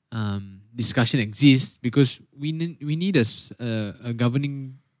discussion exists because we need a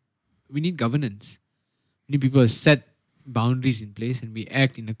governing. We need governance. We need people to set boundaries in place, and we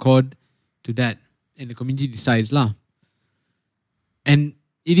act in accord to that, and the community decides lah. And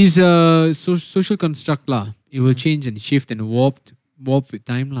it is a social construct lah. It will change and shift and warp with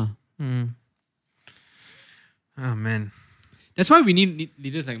time lah. Oh man. That's why we need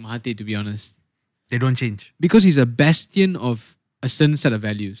leaders like Mahathir, to be honest. They don't change. Because he's a bastion of a certain set of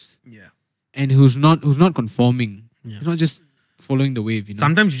values. Yeah. And who's not conforming. Yeah. He's not just following the wave,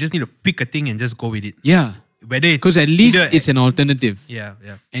 Sometimes you just need to pick a thing and just go with it. Yeah. Whether it's because at least it's an alternative. Yeah.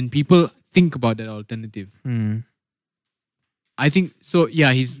 And people think about that alternative. I think so.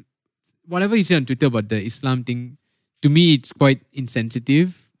 Yeah, whatever he said on Twitter about the Islam thing, to me it's quite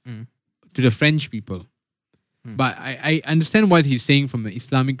insensitive to the French people. But I understand what he's saying from an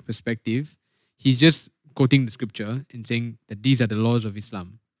Islamic perspective. He's just quoting the scripture and saying that these are the laws of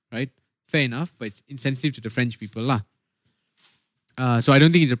Islam, right? Fair enough, but it's insensitive to the French people lah. So I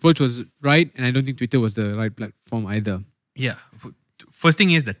don't think his approach was right, and I don't think Twitter was the right platform either. Yeah. First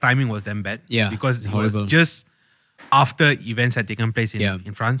thing is the timing was damn bad. Yeah. Because it was just after events had taken place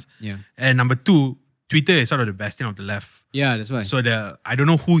in France. Yeah. And number two, Twitter is sort of the bastion of the left. Yeah, that's why. So I don't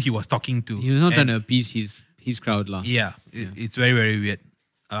know who he was talking to. He was not And trying to appease his crowd lah. Yeah, it's very, very weird.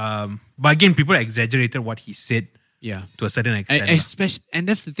 But again, people exaggerated what he said Yeah. to a certain extent. lah. Especially, and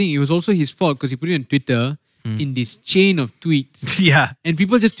that's the thing. It was also his fault because he put it on Twitter in this chain of tweets, Yeah, and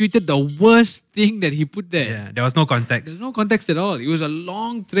people just tweeted the worst thing that he put there. yeah. There was no context. There's no context at all. It was a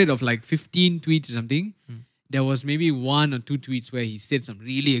long thread of like 15 tweets or something. There was maybe 1 or 2 tweets where he said some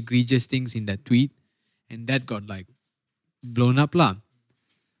really egregious things in that tweet, and that got like blown up lah.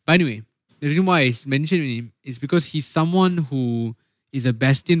 But anyway, the reason why I mentioned him is because he's someone who is a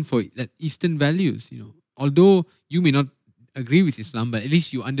bastion for that Eastern values. Although you may not agree with Islam, but at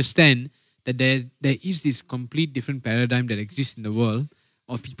least you understand that there is this complete different paradigm that exists in the world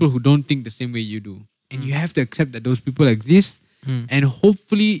of people who don't think the same way you do. And you have to accept that those people exist. And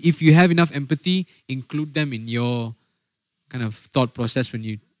hopefully, if you have enough empathy, include them in your kind of thought process when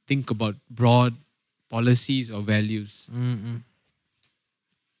you think about broad policies or values.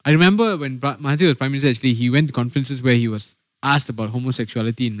 I remember when Mahathir was Prime Minister, actually, he went to conferences where he was asked about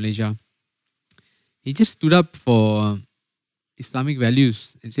homosexuality in Malaysia. He just stood up for Islamic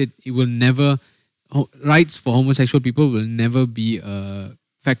values and said it will never, rights for homosexual people will never be a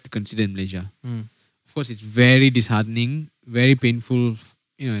fact to consider in Malaysia. Of course, it's very disheartening, very painful,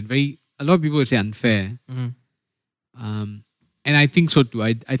 and a lot of people would say unfair. And I think so too.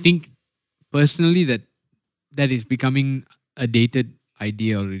 I think personally that is becoming a dated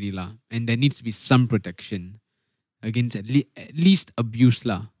idea already lah. And there needs to be some protection against at least abuse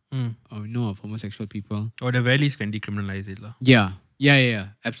lah. Of homosexual people. Or at the very least can decriminalize it lah. Yeah,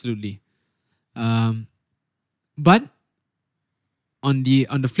 absolutely. But on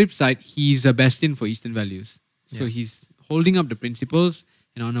the flip side, he's a bastion for Eastern values. So he's holding up the principles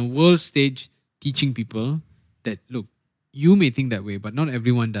and on a world stage teaching people that, look, you may think that way, but not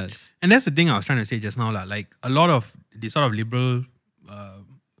everyone does. And that's the thing I was trying to say just now lah. Like a lot of these sort of liberal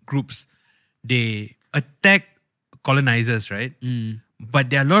groups, they attack colonizers, right?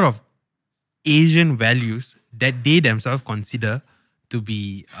 But there are a lot of Asian values that they themselves consider to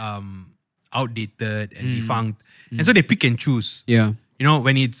be outdated and defunct. And so they pick and choose. Yeah.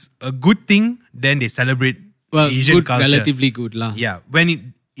 When it's a good thing, then they celebrate Asian good, culture. relatively good lah. Yeah.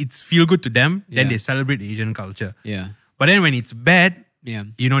 When it's feel good to them, then Yeah. they celebrate Asian culture. Yeah. But then when it's bad, Yeah.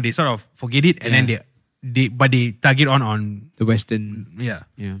 they sort of forget it and then they target on The Western. yeah.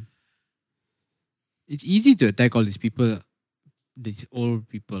 Yeah. It's easy to attack all these people, these old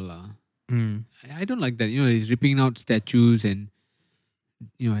people lah. I don't like that. He's ripping out statues and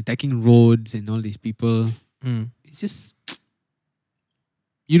attacking roads and all these people. It's just,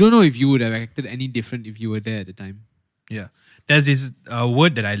 you don't know if you would have acted any different if you were there at the time. Yeah. There's this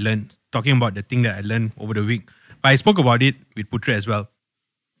word that I learned, talking about the thing that I learned over the week. But I spoke about it with Putre as well.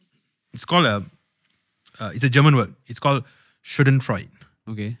 It's called it's a German word. It's called Schadenfreude.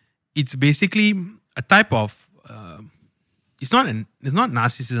 Okay. It's basically a type of, it's not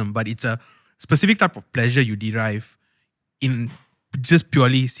narcissism, but it's a specific type of pleasure you derive in just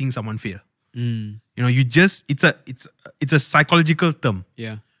purely seeing someone fail. It's a psychological term,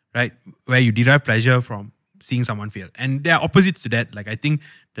 Yeah. right? Where you derive pleasure from seeing someone fail. And there are opposites to that. Like I think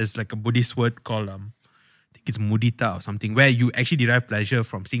there's like a Buddhist word called, I think it's mudita or something, where you actually derive pleasure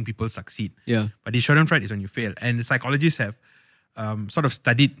from seeing people succeed. Yeah. But the Schadenfreude is when you fail. And the psychologists have sort of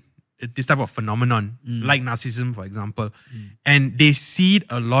studied this type of phenomenon, like narcissism, for example. And they see it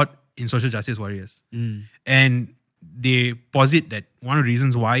a lot in social justice warriors. And they posit that one of the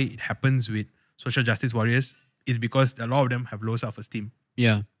reasons why it happens with social justice warriors is because a lot of them have low self-esteem.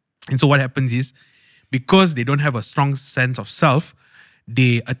 Yeah. And so what happens is, because they don't have a strong sense of self,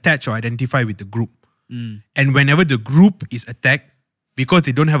 they attach or identify with the group. And whenever the group is attacked, because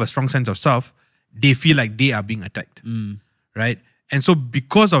they don't have a strong sense of self, they feel like they are being attacked. Right? And so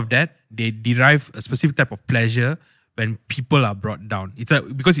because of that, they derive a specific type of pleasure when people are brought down.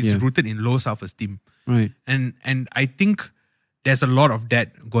 Because it's rooted in low self-esteem. Right. And I think there's a lot of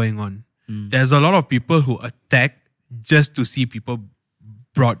that going on. There's a lot of people who attack just to see people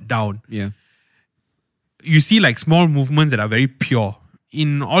brought down. Yeah. You see like small movements that are very pure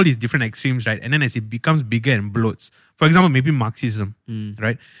in all these different extremes, right? And then as it becomes bigger and bloats, for example, maybe Marxism,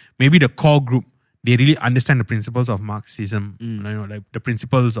 right? Maybe the core group, they really understand the principles of Marxism, like the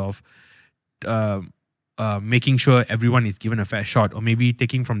principles of making sure everyone is given a fair shot, or maybe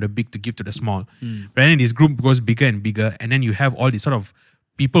taking from the big to give to the small. But then this group goes bigger and bigger, and then you have all these sort of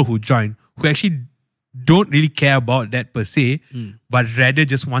people who join who actually don't really care about that per se, but rather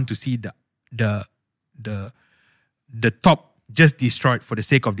just want to see the top just destroyed for the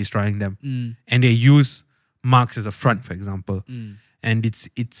sake of destroying them. And they use Marx as a front, for example. And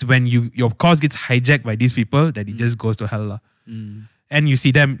it's when your cause gets hijacked by these people that it just goes to hell. And you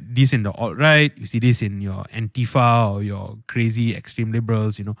see this in the alt-right, you see this in your Antifa or your crazy extreme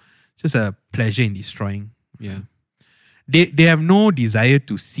liberals, It's just a pleasure in destroying. Yeah. They have no desire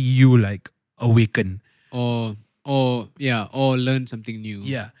to see you like awaken. Or learn something new.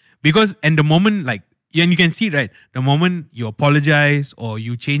 Yeah. Because and the moment and you can see, right, the moment you apologize or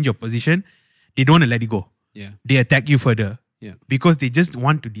you change your position, they don't want to let it go. Yeah. They attack you further. Yeah. Because they just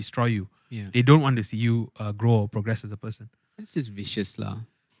want to destroy you. Yeah. They don't want to see you grow or progress as a person. It's just vicious lah.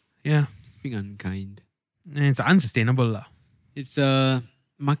 Yeah. It's being unkind. And it's unsustainable lah. It's a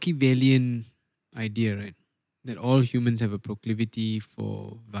Machiavellian idea, right? That all humans have a proclivity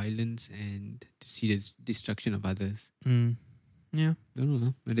for violence and to see the destruction of others. Yeah. Don't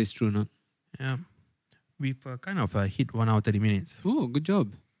know whether it's true or not. Yeah. We've kind of hit 1 hour 30 minutes. Oh, good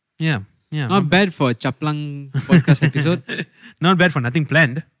job. Yeah. Yeah. Not bad for a Chaplang podcast episode. Not bad for nothing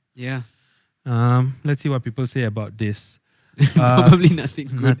planned. Yeah. Let's see what people say about this. Probably nothing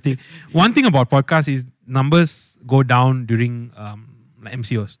good. Nothing. One thing about podcasts is numbers go down during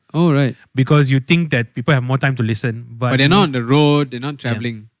MCOs. Oh, right. Because you think that people have more time to listen. But they're not on the road. They're not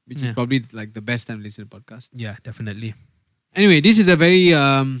traveling, which is probably like the best time to listen to podcasts. Yeah, definitely. Anyway, this is a very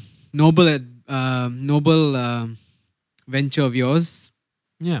noble venture of yours.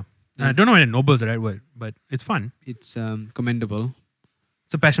 Yeah. I don't know whether noble is the right word, but it's fun. It's commendable.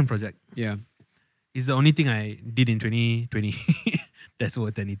 It's a passion project. Yeah. It's the only thing I did in 2020 that's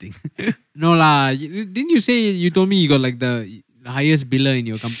worth anything. No lah. Didn't you say you told me you got like the highest biller in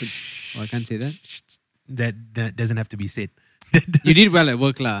your company? Oh, I can't say that. That doesn't have to be said. You did well at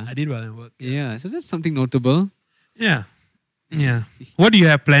work lah. I did well at work. Yeah. So that's something notable. Yeah. Yeah. What do you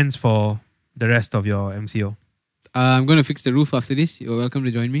have plans for the rest of your MCO? I'm going to fix the roof after this. You're welcome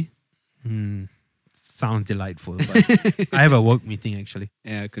to join me. Sounds delightful. But I have a work meeting actually.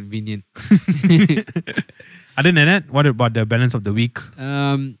 Yeah, convenient. Other than that, what about the balance of the week?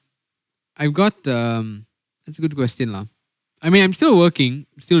 I've got that's a good question lah. I mean, I'm still working,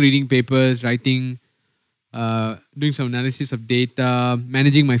 still reading papers, writing, doing some analysis of data,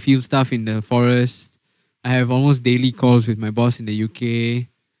 managing my field stuff in the forest. I have almost daily calls with my boss in the UK.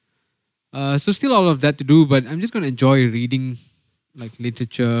 So still all of that to do, but I'm just going to enjoy reading like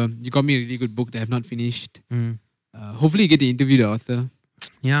literature. You got me a really good book that I have not finished. Hopefully you get to interview the author.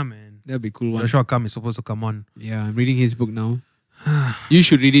 Yeah, man. That'll be a cool one. Joshua Kam is supposed to come on. Yeah, I'm reading his book now. You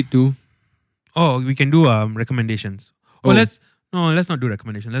should read it too. Oh, we can do recommendations. Let's not do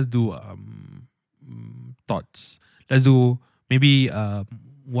recommendations. Let's do thoughts. Let's do maybe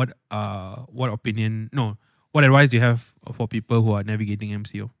what advice do you have for people who are navigating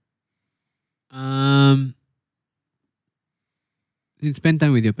MCO? Spend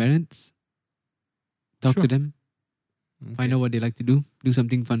time with your parents. Talk Sure. to them. Okay. Find out what they like to do. Do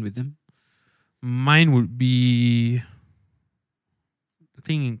something fun with them. Mine would be, I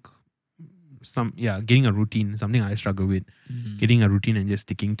think, getting a routine. Something I struggle with. Getting a routine and just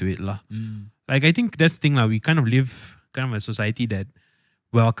sticking to it lah. Like I think that's the thing lah. We kind of live kind of a society that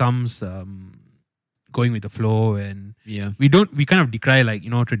welcomes going with the flow, and Yeah. we kind of decry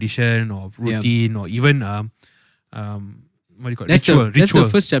tradition or routine or even what do you call it? Ritual. That's the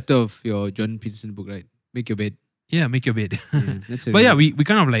first chapter of your Jordan Peterson book, right? Make your bed. Yeah, make your bed. Yeah, that's But yeah, we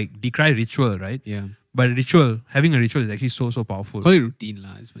kind of like decry ritual, right? yeah. But having a ritual is actually so powerful. Call it routine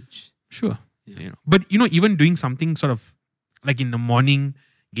lah as much. Sure. Yeah. But even doing something sort of like in the morning,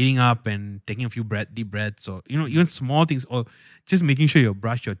 getting up and taking a few deep breaths, or even small things, or just making sure you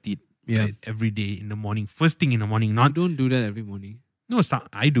brush your teeth right, every day in the morning, first thing in the morning. I don't do that every morning. No,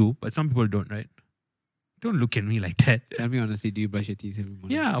 I do, but some people don't, right? Don't look at me like that. Tell me honestly, do you brush your teeth every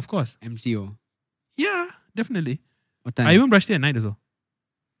morning? Yeah, of course. MCO. Yeah, definitely. What time? I even brush it at night as well.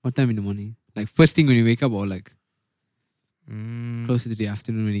 What time in the morning? Like first thing when you wake up, or like closer to the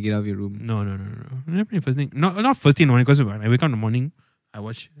afternoon when you get out of your room? No. Definitely first thing. Not first thing in the morning, because when I wake up in the morning, I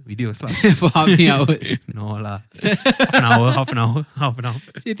watch videos lah. For how many hours? No lah. Half an hour.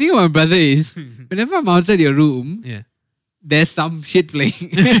 The thing about my brother is, whenever I'm outside your room, Yeah. there's some shit playing.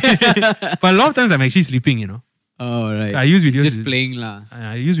 But a lot of times I'm actually sleeping, Oh, right. I use videos. Just playing lah.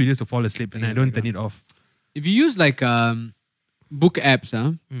 I use videos to fall asleep, and Yeah, I don't like turn that. it off. If you use like book apps,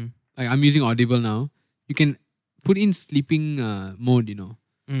 like I'm using Audible now, you can put in sleeping mode, Where you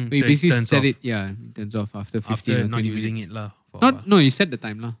So it basically turns set off it, it turns off after 15 after or 20 not using minutes. it lah. for a while. No, you set the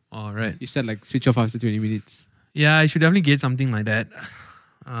time lah. Oh, right. You set like switch off after 20 minutes. Yeah, I should definitely get something like that.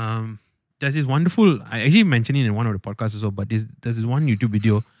 There's this wonderful, I actually mentioned it in one of the podcasts as well, but there's this one YouTube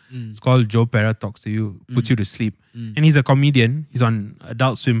video. It's called Joe Pera Talks to You, puts you to sleep. And he's a comedian. He's on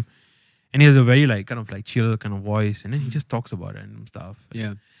Adult Swim. And he has a very like kind of like chill kind of voice, and then he just talks about random stuff.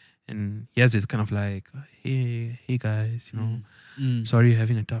 Yeah. And he has this kind of like, hey guys, sorry you're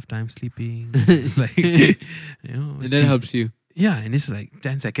having a tough time sleeping. Like, And that helps you. Yeah, and it's like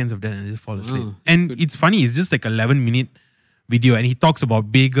 10 seconds of that and I just fall asleep. Wow, and good. it's funny, it's just like 11-minute video, and he talks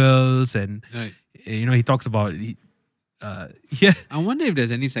about bagels, and Right. he talks about I wonder if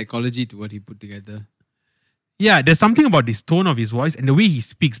there's any psychology to what he put together. yeah, there's something about this tone of his voice and the way he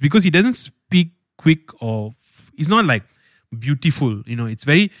speaks, because he doesn't speak quick or it's not like beautiful. It's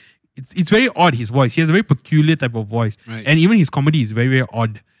very odd, his voice. He has a very peculiar type of voice, Right. and even his comedy is very, very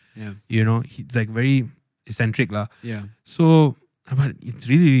odd. Yeah. He's like very eccentric lah. Yeah. So, but it's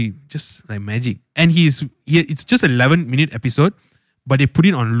really just like magic. And it's just 11-minute episode, but they put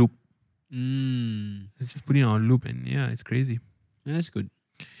it on loop. They just put it on loop, and yeah, it's crazy. That's good.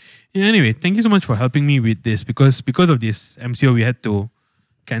 Yeah. Anyway, thank you so much for helping me with this, because of this MCO we had to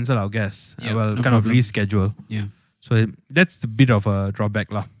cancel our guests. Yeah, Well, no kind of problem. reschedule. Yeah. So that's a bit of a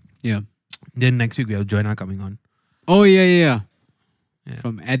drawback lah. Yeah. Then next week we have Joanna coming on. Oh, yeah. Yeah.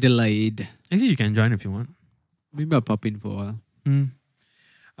 From Adelaide. Actually, you can join if you want. Maybe I'll pop in for a while.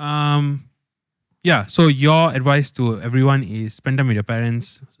 Yeah. So your advice to everyone is spend time with your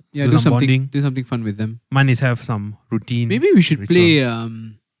parents. Yeah, do do some something. bonding. Do something fun with them. Mine is have some routine. Maybe we should ritual. play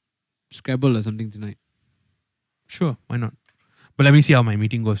Scrabble or something tonight. Sure, why not? But let me see how my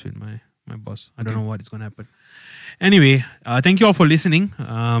meeting goes with my boss. I don't Okay. know what is going to happen. Anyway, thank you all for listening.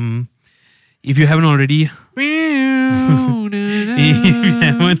 If you haven't already,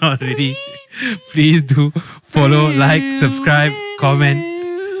 please do follow, like, subscribe, comment.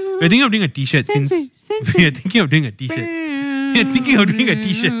 We're thinking of doing a t-shirt we're thinking of doing a t-shirt. We're thinking of doing a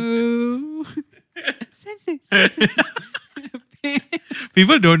t-shirt.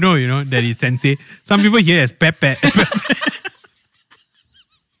 People don't know, that it's sensei. Some people hear as Pepe.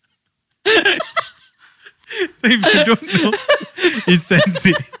 So if you don't know, it's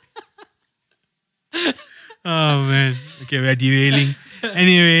sensei. Oh man. Okay, we're derailing.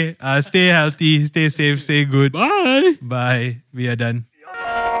 Anyway, stay healthy, stay safe, stay good. Bye. Bye. We are done.